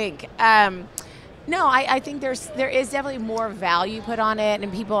 Wink. No, I think there is definitely more value put on it,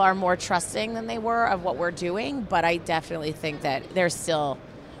 and people are more trusting than they were of what we're doing. But I definitely think that there's still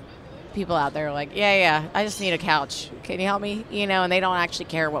people out there like, yeah, I just need a couch. Can you help me? And they don't actually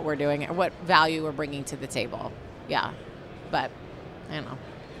care what we're doing or what value we're bringing to the table. Yeah, but I don't know.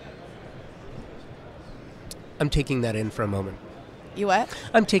 I'm taking that in for a moment. You what?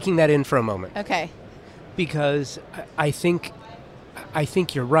 I'm taking that in for a moment. Okay. Because I think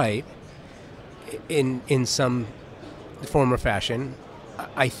you're right in some form or fashion.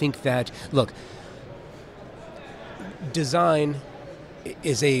 I think that, look, design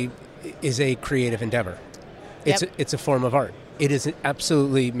is a is a creative endeavor. It's a form of art. It is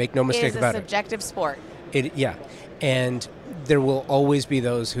absolutely, make no mistake about it. It is a subjective sport. Yeah. And there will always be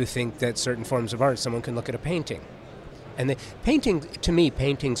those who think that certain forms of art, someone can look at a painting. And to me,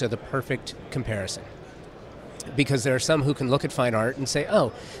 paintings are the perfect comparison. Because there are some who can look at fine art and say,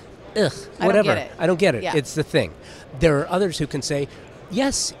 oh, ugh, whatever. I don't get it. Yeah. It's the thing. There are others who can say,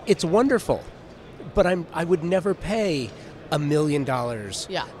 yes, it's wonderful, but I would never pay $1 million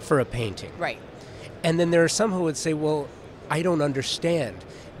for a painting. Right. And then there are some who would say, well, I don't understand.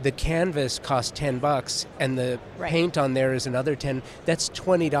 The canvas costs $10 and the paint on there is another $10. That's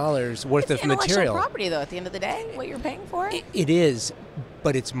 $20 worth of material. It's intellectual property, though, at the end of the day, what you're paying for it. It is,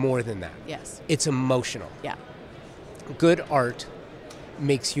 but it's more than that. Yes. It's emotional. Yeah. Good art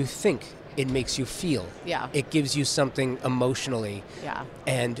makes you think. It makes you feel. Yeah. It gives you something emotionally. Yeah.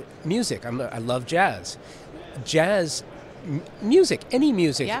 And music. I love jazz. Jazz, music, any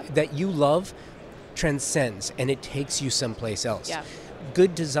music that you love transcends, and it takes you someplace else. Yeah.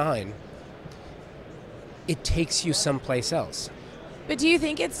 Good design, it takes you someplace else. But do you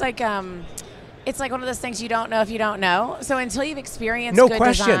think it's like one of those things you don't know if you don't know? So until you've experienced good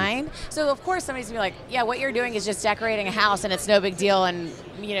design, so of course somebody's gonna be like, yeah, what you're doing is just decorating a house and it's no big deal, and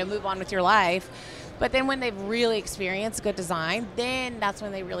move on with your life. But then when they've really experienced good design, then that's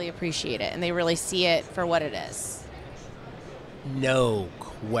when they really appreciate it and they really see it for what it is. No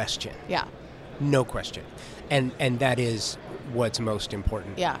question. Yeah. No question. And that is what's most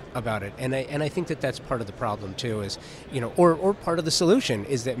important about it. And I think that's part of the problem too, is, or part of the solution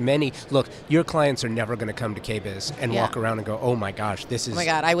is that your clients are never going to come to KBIS and walk around and go, oh my gosh, this is... Oh my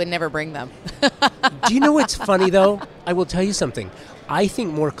God, I would never bring them. Do you know what's funny though? I will tell you something. I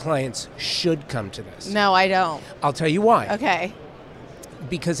think more clients should come to this. No, I don't. I'll tell you why. Okay.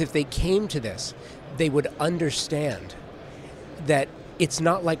 Because if they came to this, they would understand that it's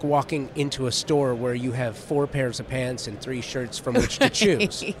not like walking into a store where you have 4 pairs of pants and 3 shirts from which to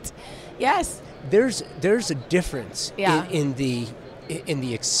choose. Yes. There's a difference in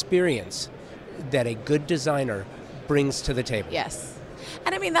the experience that a good designer brings to the table. Yes.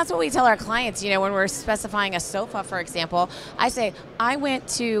 And I mean, that's what we tell our clients, when we're specifying a sofa, for example. I say, I went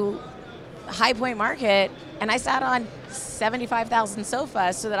to High Point Market and I sat on 75,000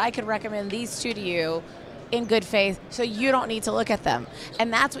 sofas so that I could recommend these 2 to you in good faith, so you don't need to look at them.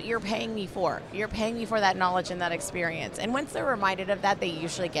 And that's what you're paying me for. You're paying me for that knowledge and that experience. And once they're reminded of that, they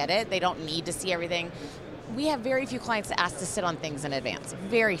usually get it. They don't need to see everything. We have very few clients that ask to sit on things in advance.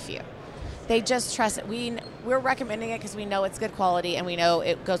 Very few. They just trust it. We're recommending it because we know it's good quality and we know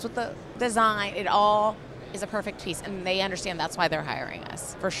it goes with the design. It all is a perfect piece, and they understand that's why they're hiring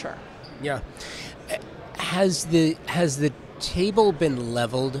us, for sure. Yeah. Has the table been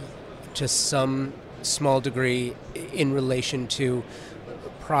leveled to some small degree in relation to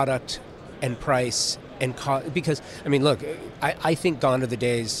product and price and cost? Because, I mean, look, I think gone are the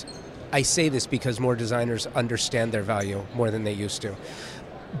days, I say this because more designers understand their value more than they used to.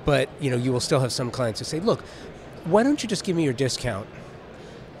 But, you will still have some clients who say, look, why don't you just give me your discount?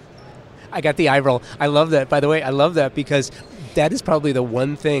 I got the eye roll. I love that, by the way. I love that because that is probably the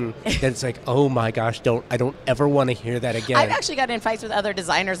one thing that's like, oh my gosh, I don't ever want to hear that again. I've actually gotten in fights with other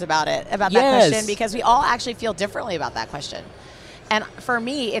designers about that question, because we all actually feel differently about that question. And for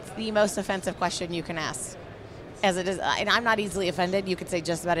me, it's the most offensive question you can ask. As it is, and I'm not easily offended. You could say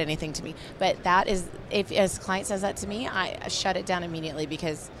just about anything to me. But that is, if a client says that to me, I shut it down immediately,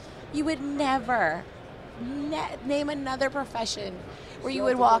 because you would never name another profession where you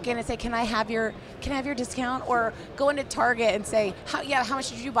would walk in and say, can I have your discount? Or go into Target and say, how much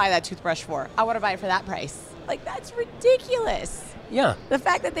did you buy that toothbrush for? I want to buy it for that price. Like, that's ridiculous. Yeah. The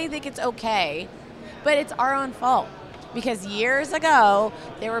fact that they think it's okay, but it's our own fault. Because years ago,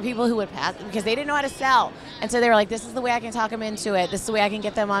 there were people who would pass because they didn't know how to sell. And so they were like, this is the way I can talk them into it. This is the way I can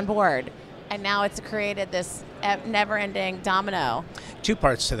get them on board. And now it's created this never-ending domino. 2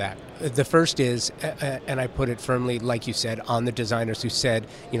 parts to that. The first is, and I put it firmly, like you said, on the designers who said,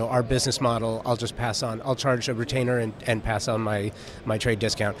 our business model, I'll just pass on. I'll charge a retainer and pass on my trade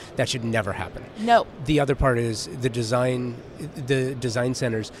discount. That should never happen. No. The other part is the design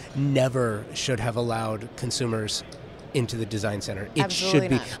centers never should have allowed consumers into the design center. It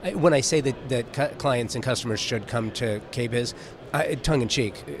Absolutely should be. When I say that clients and customers should come to KBIS,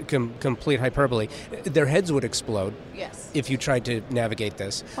 tongue-in-cheek, complete hyperbole, their heads would explode. Yes. If you tried to navigate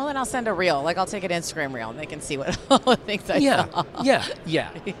this. Well, then I'll send a reel. I'll take an Instagram reel and they can see what all the things I saw.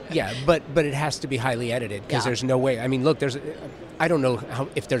 Yeah. But it has to be highly edited, because there's no way. I mean, look, I don't know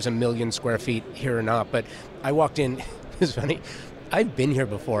if there's 1 million square feet here or not, but I walked in. It's funny. I've been here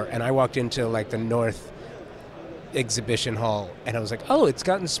before, and I walked into like the exhibition hall, and I was like, oh, it's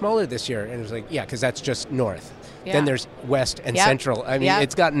gotten smaller this year. And it was like, yeah, because that's just north. Yeah. Then there's west and Yep. central. I mean, Yep.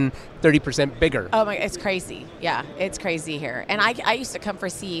 it's gotten 30% bigger. Oh my, it's crazy. Yeah, it's crazy here. And I used to come for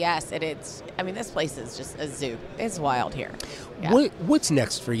CES, and this place is just a zoo. It's wild here. Yeah. What's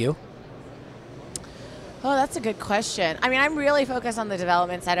next for you? Oh, that's a good question. I mean, I'm really focused on the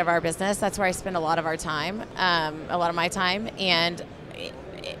development side of our business. That's where I spend a lot of our time, a lot of my time. And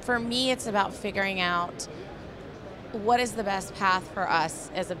for me, it's about figuring out what is the best path for us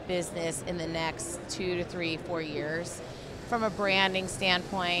as a business in the next 2 to 3, 4 years. From a branding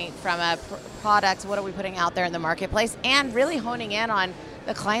standpoint, from a product, what are we putting out there in the marketplace, and really honing in on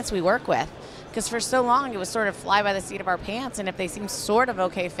the clients we work with. Because for so long, it was sort of fly by the seat of our pants, and if they seem sort of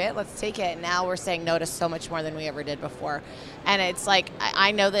okay fit, let's take it. And now we're saying no to so much more than we ever did before. And it's like,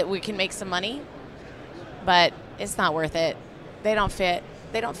 I know that we can make some money, but it's not worth it. They don't fit.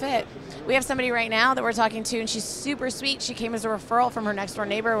 They don't fit. We have somebody right now that we're talking to, and she's super sweet. She came as a referral from her next door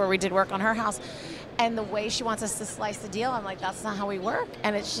neighbor where we did work on her house. And the way she wants us to slice the deal, I'm like, that's not how we work.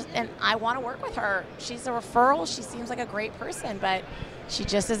 And it's just, and I want to work with her. She's a referral. She seems like a great person, but she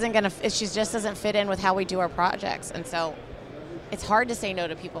just doesn't fit in with how we do our projects. And so it's hard to say no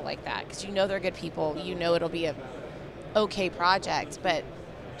to people like that, because you know they're good people. You know it'll be a okay project, but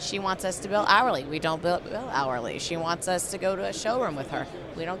she wants us to bill hourly. We don't bill hourly. She wants us to go to a showroom with her.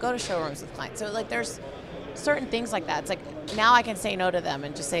 We don't go to showrooms with clients. So like there's certain things like that. It's like now I can say no to them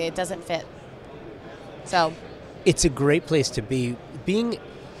and just say it doesn't fit. So It's a great place to be.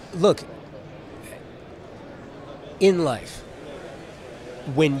 Look, in life,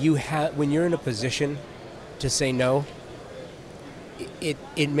 when you're in a position to say no,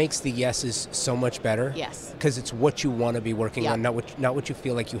 it makes the yeses so much better. Yes. Because it's what you want to be working Yeah. on, not what you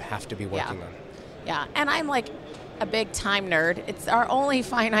feel like you have to be working on. Yeah, and I'm like a big time nerd. It's our only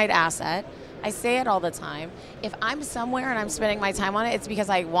finite asset. I say it all the time. If I'm somewhere and I'm spending my time on it, it's because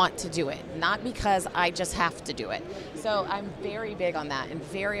I want to do it, not because I just have to do it. So I'm very big on that and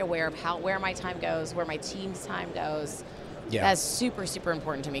very aware of where my time goes, where my team's time goes. Yeah. That's super, super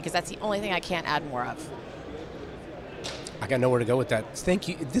important to me, because that's the only thing I can't add more of. I got nowhere to go with that. Thank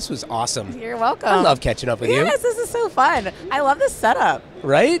you. This was awesome. You're welcome. I love catching up with you. Yes, this is so fun. I love this setup.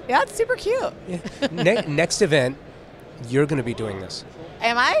 Right? Yeah, it's super cute. Yeah. Next event, you're going to be doing this.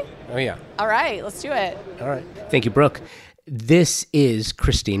 Am I? Oh, yeah. All right, let's do it. All right. Thank you, Brooke. This is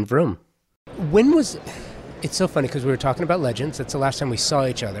Christine Vroom. It's so funny because we were talking about Legends. That's the last time we saw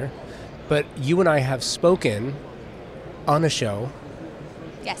each other. But you and I have spoken on a show.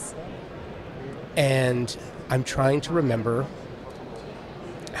 Yes. And I'm trying to remember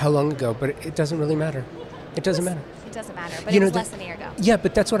how long ago, but it doesn't really matter. It doesn't matter. It doesn't matter, but it was less than a year ago. Yeah,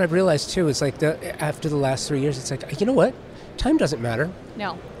 but that's what I've realized too. It's like after the last 3 years, it's like, you know what? Time doesn't matter.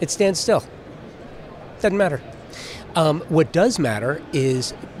 No. It stands still. Doesn't matter. What does matter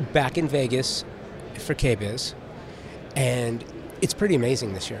is back in Vegas for KBIS, and it's pretty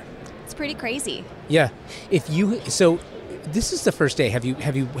amazing this year. It's pretty crazy. Yeah. So this is the first day. Have you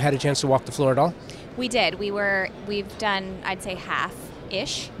had a chance to walk the floor at all? We did. We've done, I'd say,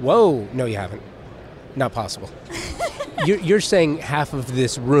 half-ish. Whoa. No, you haven't. Not possible. You're saying half of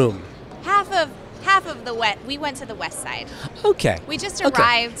this room. Half of the west. We went to the west side. Okay. We just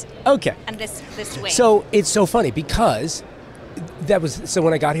arrived. Okay. On this wing. So it's so funny because so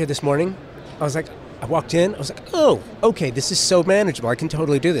when I got here this morning, I walked in, I was like, oh, okay, this is so manageable. I can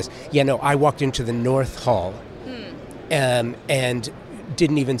totally do this. Yeah, no, I walked into the North Hall and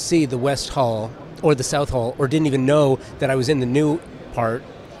didn't even see the West Hall or the South Hall, or didn't even know that I was in the new part.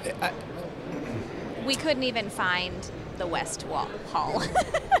 We couldn't even find the West Hall.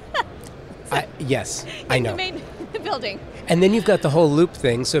 Yes, I know. In the main building. And then you've got the whole loop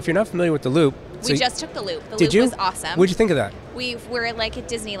thing. So if you're not familiar with the loop. We just took the loop. The Did loop you? was awesome. What'd you think of that? We're like at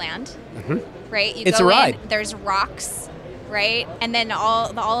Disneyland, right? You It's go a ride. in, there's rocks, right? And then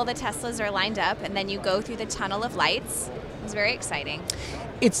all of the Teslas are lined up, and then you go through the tunnel of lights. It was very exciting.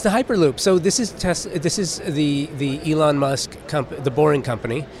 It's the Hyperloop. So this is This is the Elon Musk the Boring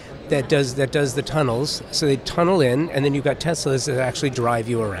Company that does the tunnels. So they tunnel in, and then you've got Teslas that actually drive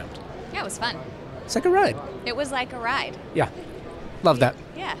you around. Yeah, it was fun. It's like a ride. It was like a ride. Yeah, love that.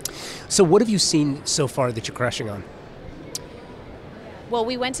 Yeah. So what have you seen so far that you're crushing on? Well,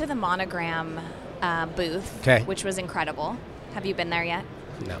 we went to the Monogram booth, which was incredible. Have you been there yet?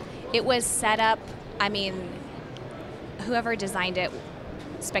 No. It was set up, I mean, whoever designed it,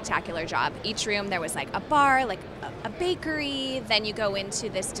 spectacular job. Each room there was like a bar, like a bakery, then you go into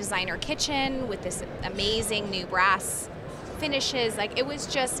this designer kitchen with this amazing new brass finishes. Like, it was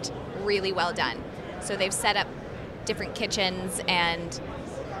just really well done. So they've set up different kitchens, and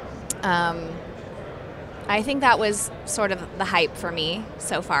I think that was sort of the hype for me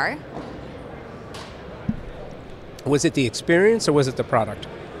so far. Was it the experience or was it the product?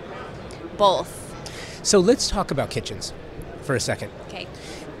 Both. So let's talk about kitchens for a second. Okay.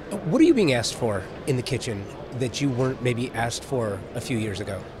 What are you being asked for in the kitchen that you weren't maybe asked for a few years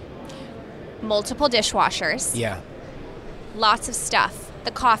ago? Multiple dishwashers. Yeah. Lots of stuff.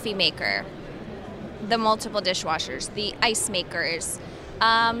 The coffee maker. The multiple dishwashers. The ice makers.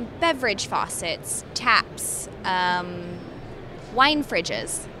 Beverage faucets. Taps. Wine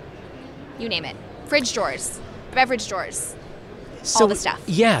fridges. You name it. Fridge drawers. Beverage drawers. So, all the stuff.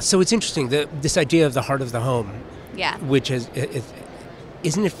 Yeah, so it's interesting, this idea of the heart of the home. Yeah. Which is,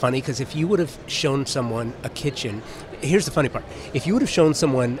 isn't it funny? Because if you would have shown someone a kitchen, here's the funny part. If you would have shown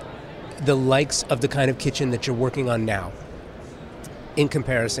someone the likes of the kind of kitchen that you're working on now, in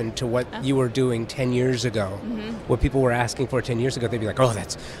comparison to what you were doing 10 years ago, what people were asking for 10 years ago, they'd be like, oh,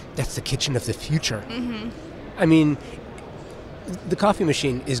 that's the kitchen of the future. I mean, the coffee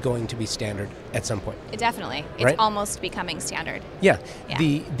machine is going to be standard at some point. Definitely. It's right? almost becoming standard. Yeah. Yeah.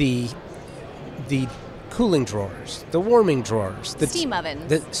 The cooling drawers, the warming drawers, the steam ovens.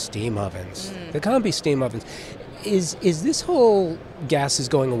 The steam ovens. The combi steam ovens. Is this whole gas is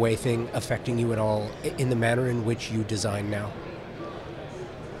going away thing affecting you at all in the manner in which you design now?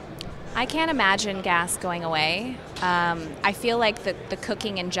 I can't imagine gas going away. I feel like the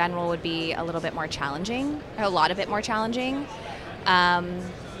cooking in general would be a little bit more challenging, or a lot of it more challenging. I'm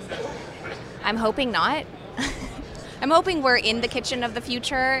hoping not. I'm hoping we're in the kitchen of the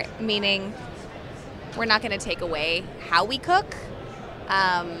future, meaning we're not going to take away how we cook.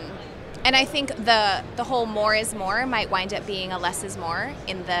 And I think the whole more is more might wind up being a less is more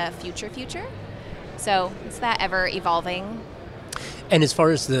in the future. So it's that ever evolving. And as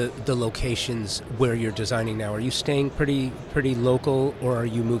far as the locations where you're designing now, are you staying pretty local, or are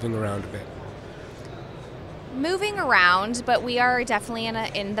you moving around a bit? Moving around, but we are definitely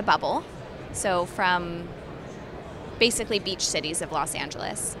in the bubble. So from basically beach cities of Los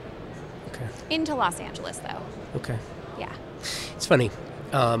Angeles. Okay. Into Los Angeles, though. Okay. Yeah. It's funny,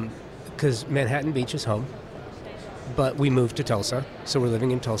 because Manhattan Beach is home, but we moved to Tulsa, so we're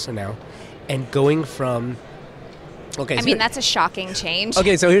living in Tulsa now. And going from... Okay, I mean, that's a shocking change.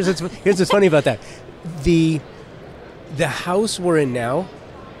 Okay, so here's what's funny about that. The house we're in now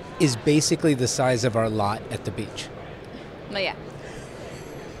is basically the size of our lot at the beach. Oh, yeah.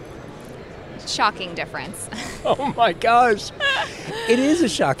 Shocking difference. Oh my gosh. It is a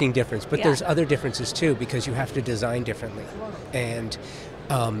shocking difference, but Yeah. there's other differences too, because you have to design differently. And,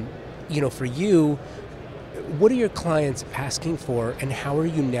 for you, what are your clients asking for, and how are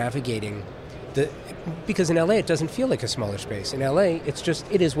you navigating because in LA it doesn't feel like a smaller space. In LA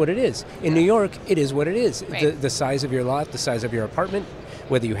it is what it is. In New York it is what it is. Right. The size of your lot, the size of your apartment,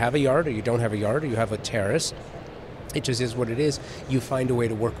 whether you have a yard or you don't have a yard or you have a terrace, it just is what it is. You find a way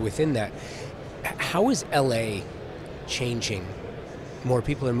to work within that. How is LA changing? More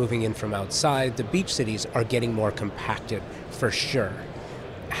people are moving in from outside. The beach cities are getting more compacted for sure.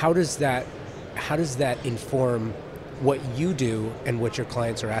 How does that inform what you do and what your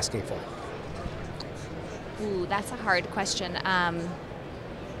clients are asking for? Ooh, that's a hard question.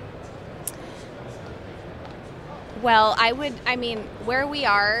 Well, where we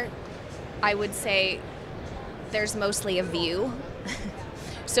are, I would say there's mostly a view.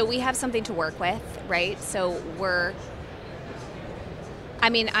 So we have something to work with, right? So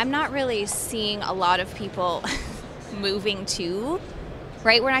I'm not really seeing a lot of people moving to,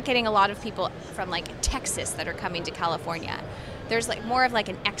 right? We're not getting a lot of people from like Texas that are coming to California. There's like more of like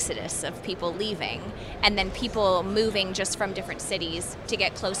an exodus of people leaving, and then people moving just from different cities to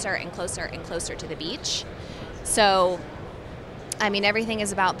get closer and closer and closer to the beach. So, everything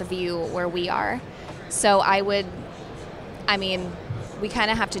is about the view where we are. So we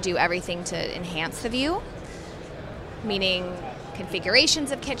kind of have to do everything to enhance the view, meaning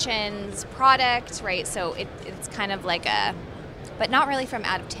configurations of kitchens, product, right? So it's kind of like but not really from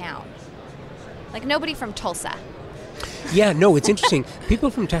out of town. Like nobody from Tulsa. Yeah, no, it's interesting. People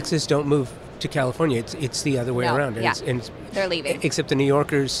from Texas don't move to California. It's the other way around. Yeah, and they're leaving. Except the New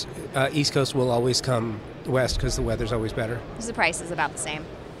Yorkers, East Coast will always come west because the weather's always better. Because the price is about the same.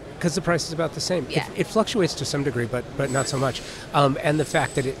 Because the price is about the same. Yeah. It fluctuates to some degree, but not so much. And the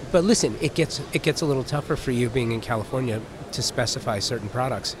fact that but listen, it gets a little tougher for you being in California to specify certain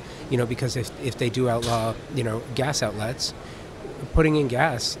products, because if they do outlaw, gas outlets, putting in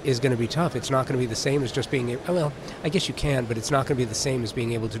gas is going to be tough. It's not going to be the same as just being, well, I guess you can, but it's not going to be the same as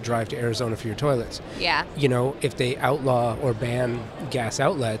being able to drive to Arizona for your toilets. Yeah. If they outlaw or ban gas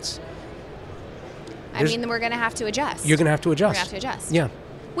outlets, we're going to have to adjust. You're going to have to adjust. We're going to have to adjust. Yeah.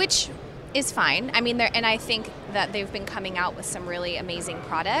 Which is fine. I mean, and I think that they've been coming out with some really amazing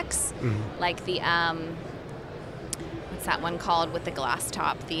products, like the what's that one called with the glass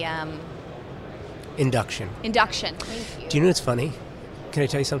top? The Induction. Thank you. Do you know what's funny? Can I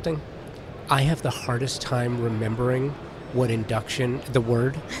tell you something? I have the hardest time remembering what induction, the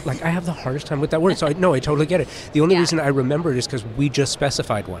word, like I have the hardest time with that word. So I totally get it. The only reason I remember it is because we just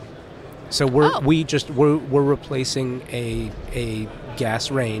specified one. So we're replacing a gas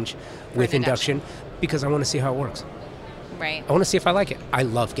range with induction because I want to see how it works. Right. I want to see if I like it. I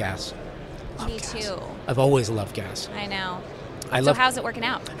love gas. Me too. I've always loved gas. I know. So how's it working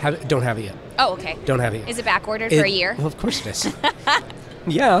out? Don't have it yet. Oh, okay. Don't have it yet. Is it back ordered for a year? Well, of course it is.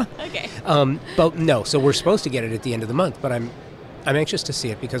 Yeah. Okay. But no. So we're supposed to get it at the end of the month, but I'm anxious to see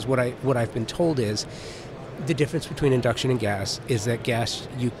it because what I've been told is the difference between induction and gas is that gas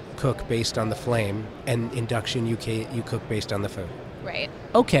you cook based on the flame, and induction you cook based on the food. Right.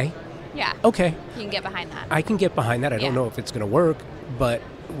 Okay. Yeah. Okay. You can get behind that. I can get behind that. I don't know if it's going to work, but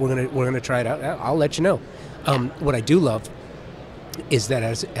we're gonna try it out. I'll let you know. What I do love is that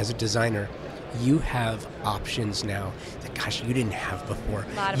as a designer, you have options now that, gosh, you didn't have before.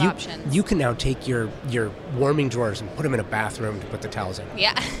 A lot of options. You can now take your warming drawers and put them in a bathroom to put the towels in.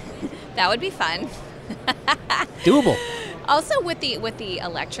 Yeah. That would be fun. Doable. Also with the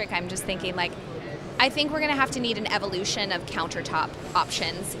electric, I'm just thinking, like, I think we're going to have to need an evolution of countertop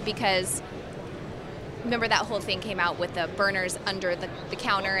options, because remember that whole thing came out with the burners under the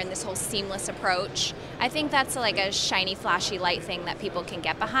counter and this whole seamless approach. I think that's like a shiny, flashy light thing that people can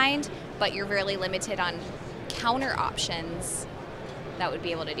get behind, but you're really limited on counter options that would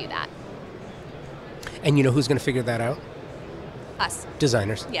be able to do that. And you know who's going to figure that out? Us.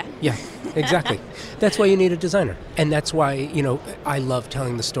 Designers. Yeah. Yeah, exactly. That's why you need a designer. And that's why, I love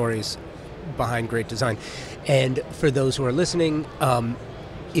telling the stories behind great design. And for those who are listening,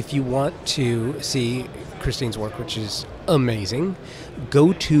 if you want to see Christine's work, which is amazing,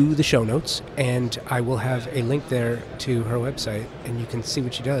 go to the show notes, and I will have a link there to her website, and you can see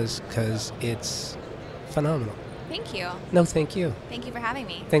what she does, because it's phenomenal. Thank you. No, thank you. Thank you for having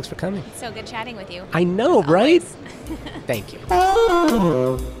me. Thanks for coming. It's so good chatting with you. I know, right? Thank you.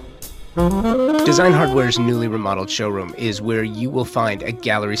 Design Hardware's newly remodeled showroom is where you will find a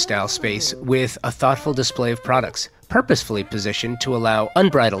gallery-style space with a thoughtful display of products, purposefully positioned to allow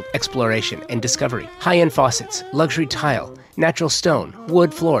unbridled exploration and discovery. High-end faucets, luxury tile, natural stone,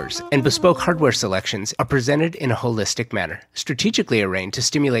 wood floors, and bespoke hardware selections are presented in a holistic manner, strategically arranged to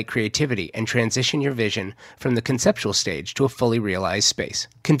stimulate creativity and transition your vision from the conceptual stage to a fully realized space.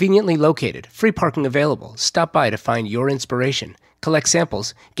 Conveniently located, free parking available. Stop by to find your inspiration. Collect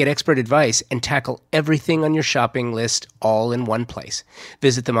samples, get expert advice, and tackle everything on your shopping list all in one place.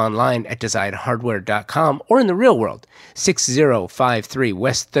 Visit them online at designhardware.com or in the real world, 6053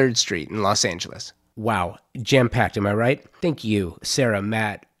 West 3rd Street in Los Angeles. Wow, jam-packed, am I right? Thank you, Sarah,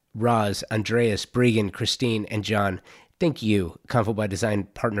 Matt, Roz, Andreas, Bregan, Christine, and John. Thank you, Convo by Design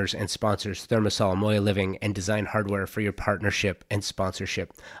partners and sponsors, Thermosol, Moya Living, and Design Hardware for your partnership and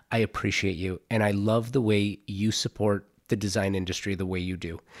sponsorship. I appreciate you, and I love the way you support the design industry the way you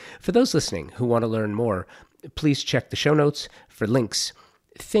do. For those listening who want to learn more, please check the show notes for links.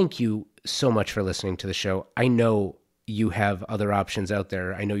 Thank you so much for listening to the show. I know you have other options out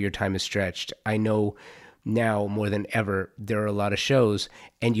there. I know your time is stretched. I know now more than ever there are a lot of shows,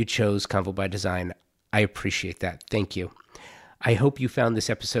 and you chose Convo by Design. I appreciate that. Thank you. I hope you found this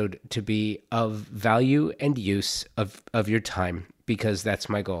episode to be of value and use of your time, because that's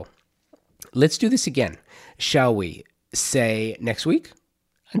my goal. Let's do this again, shall we? Say next week?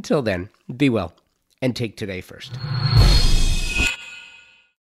 Until then, be well and take today first.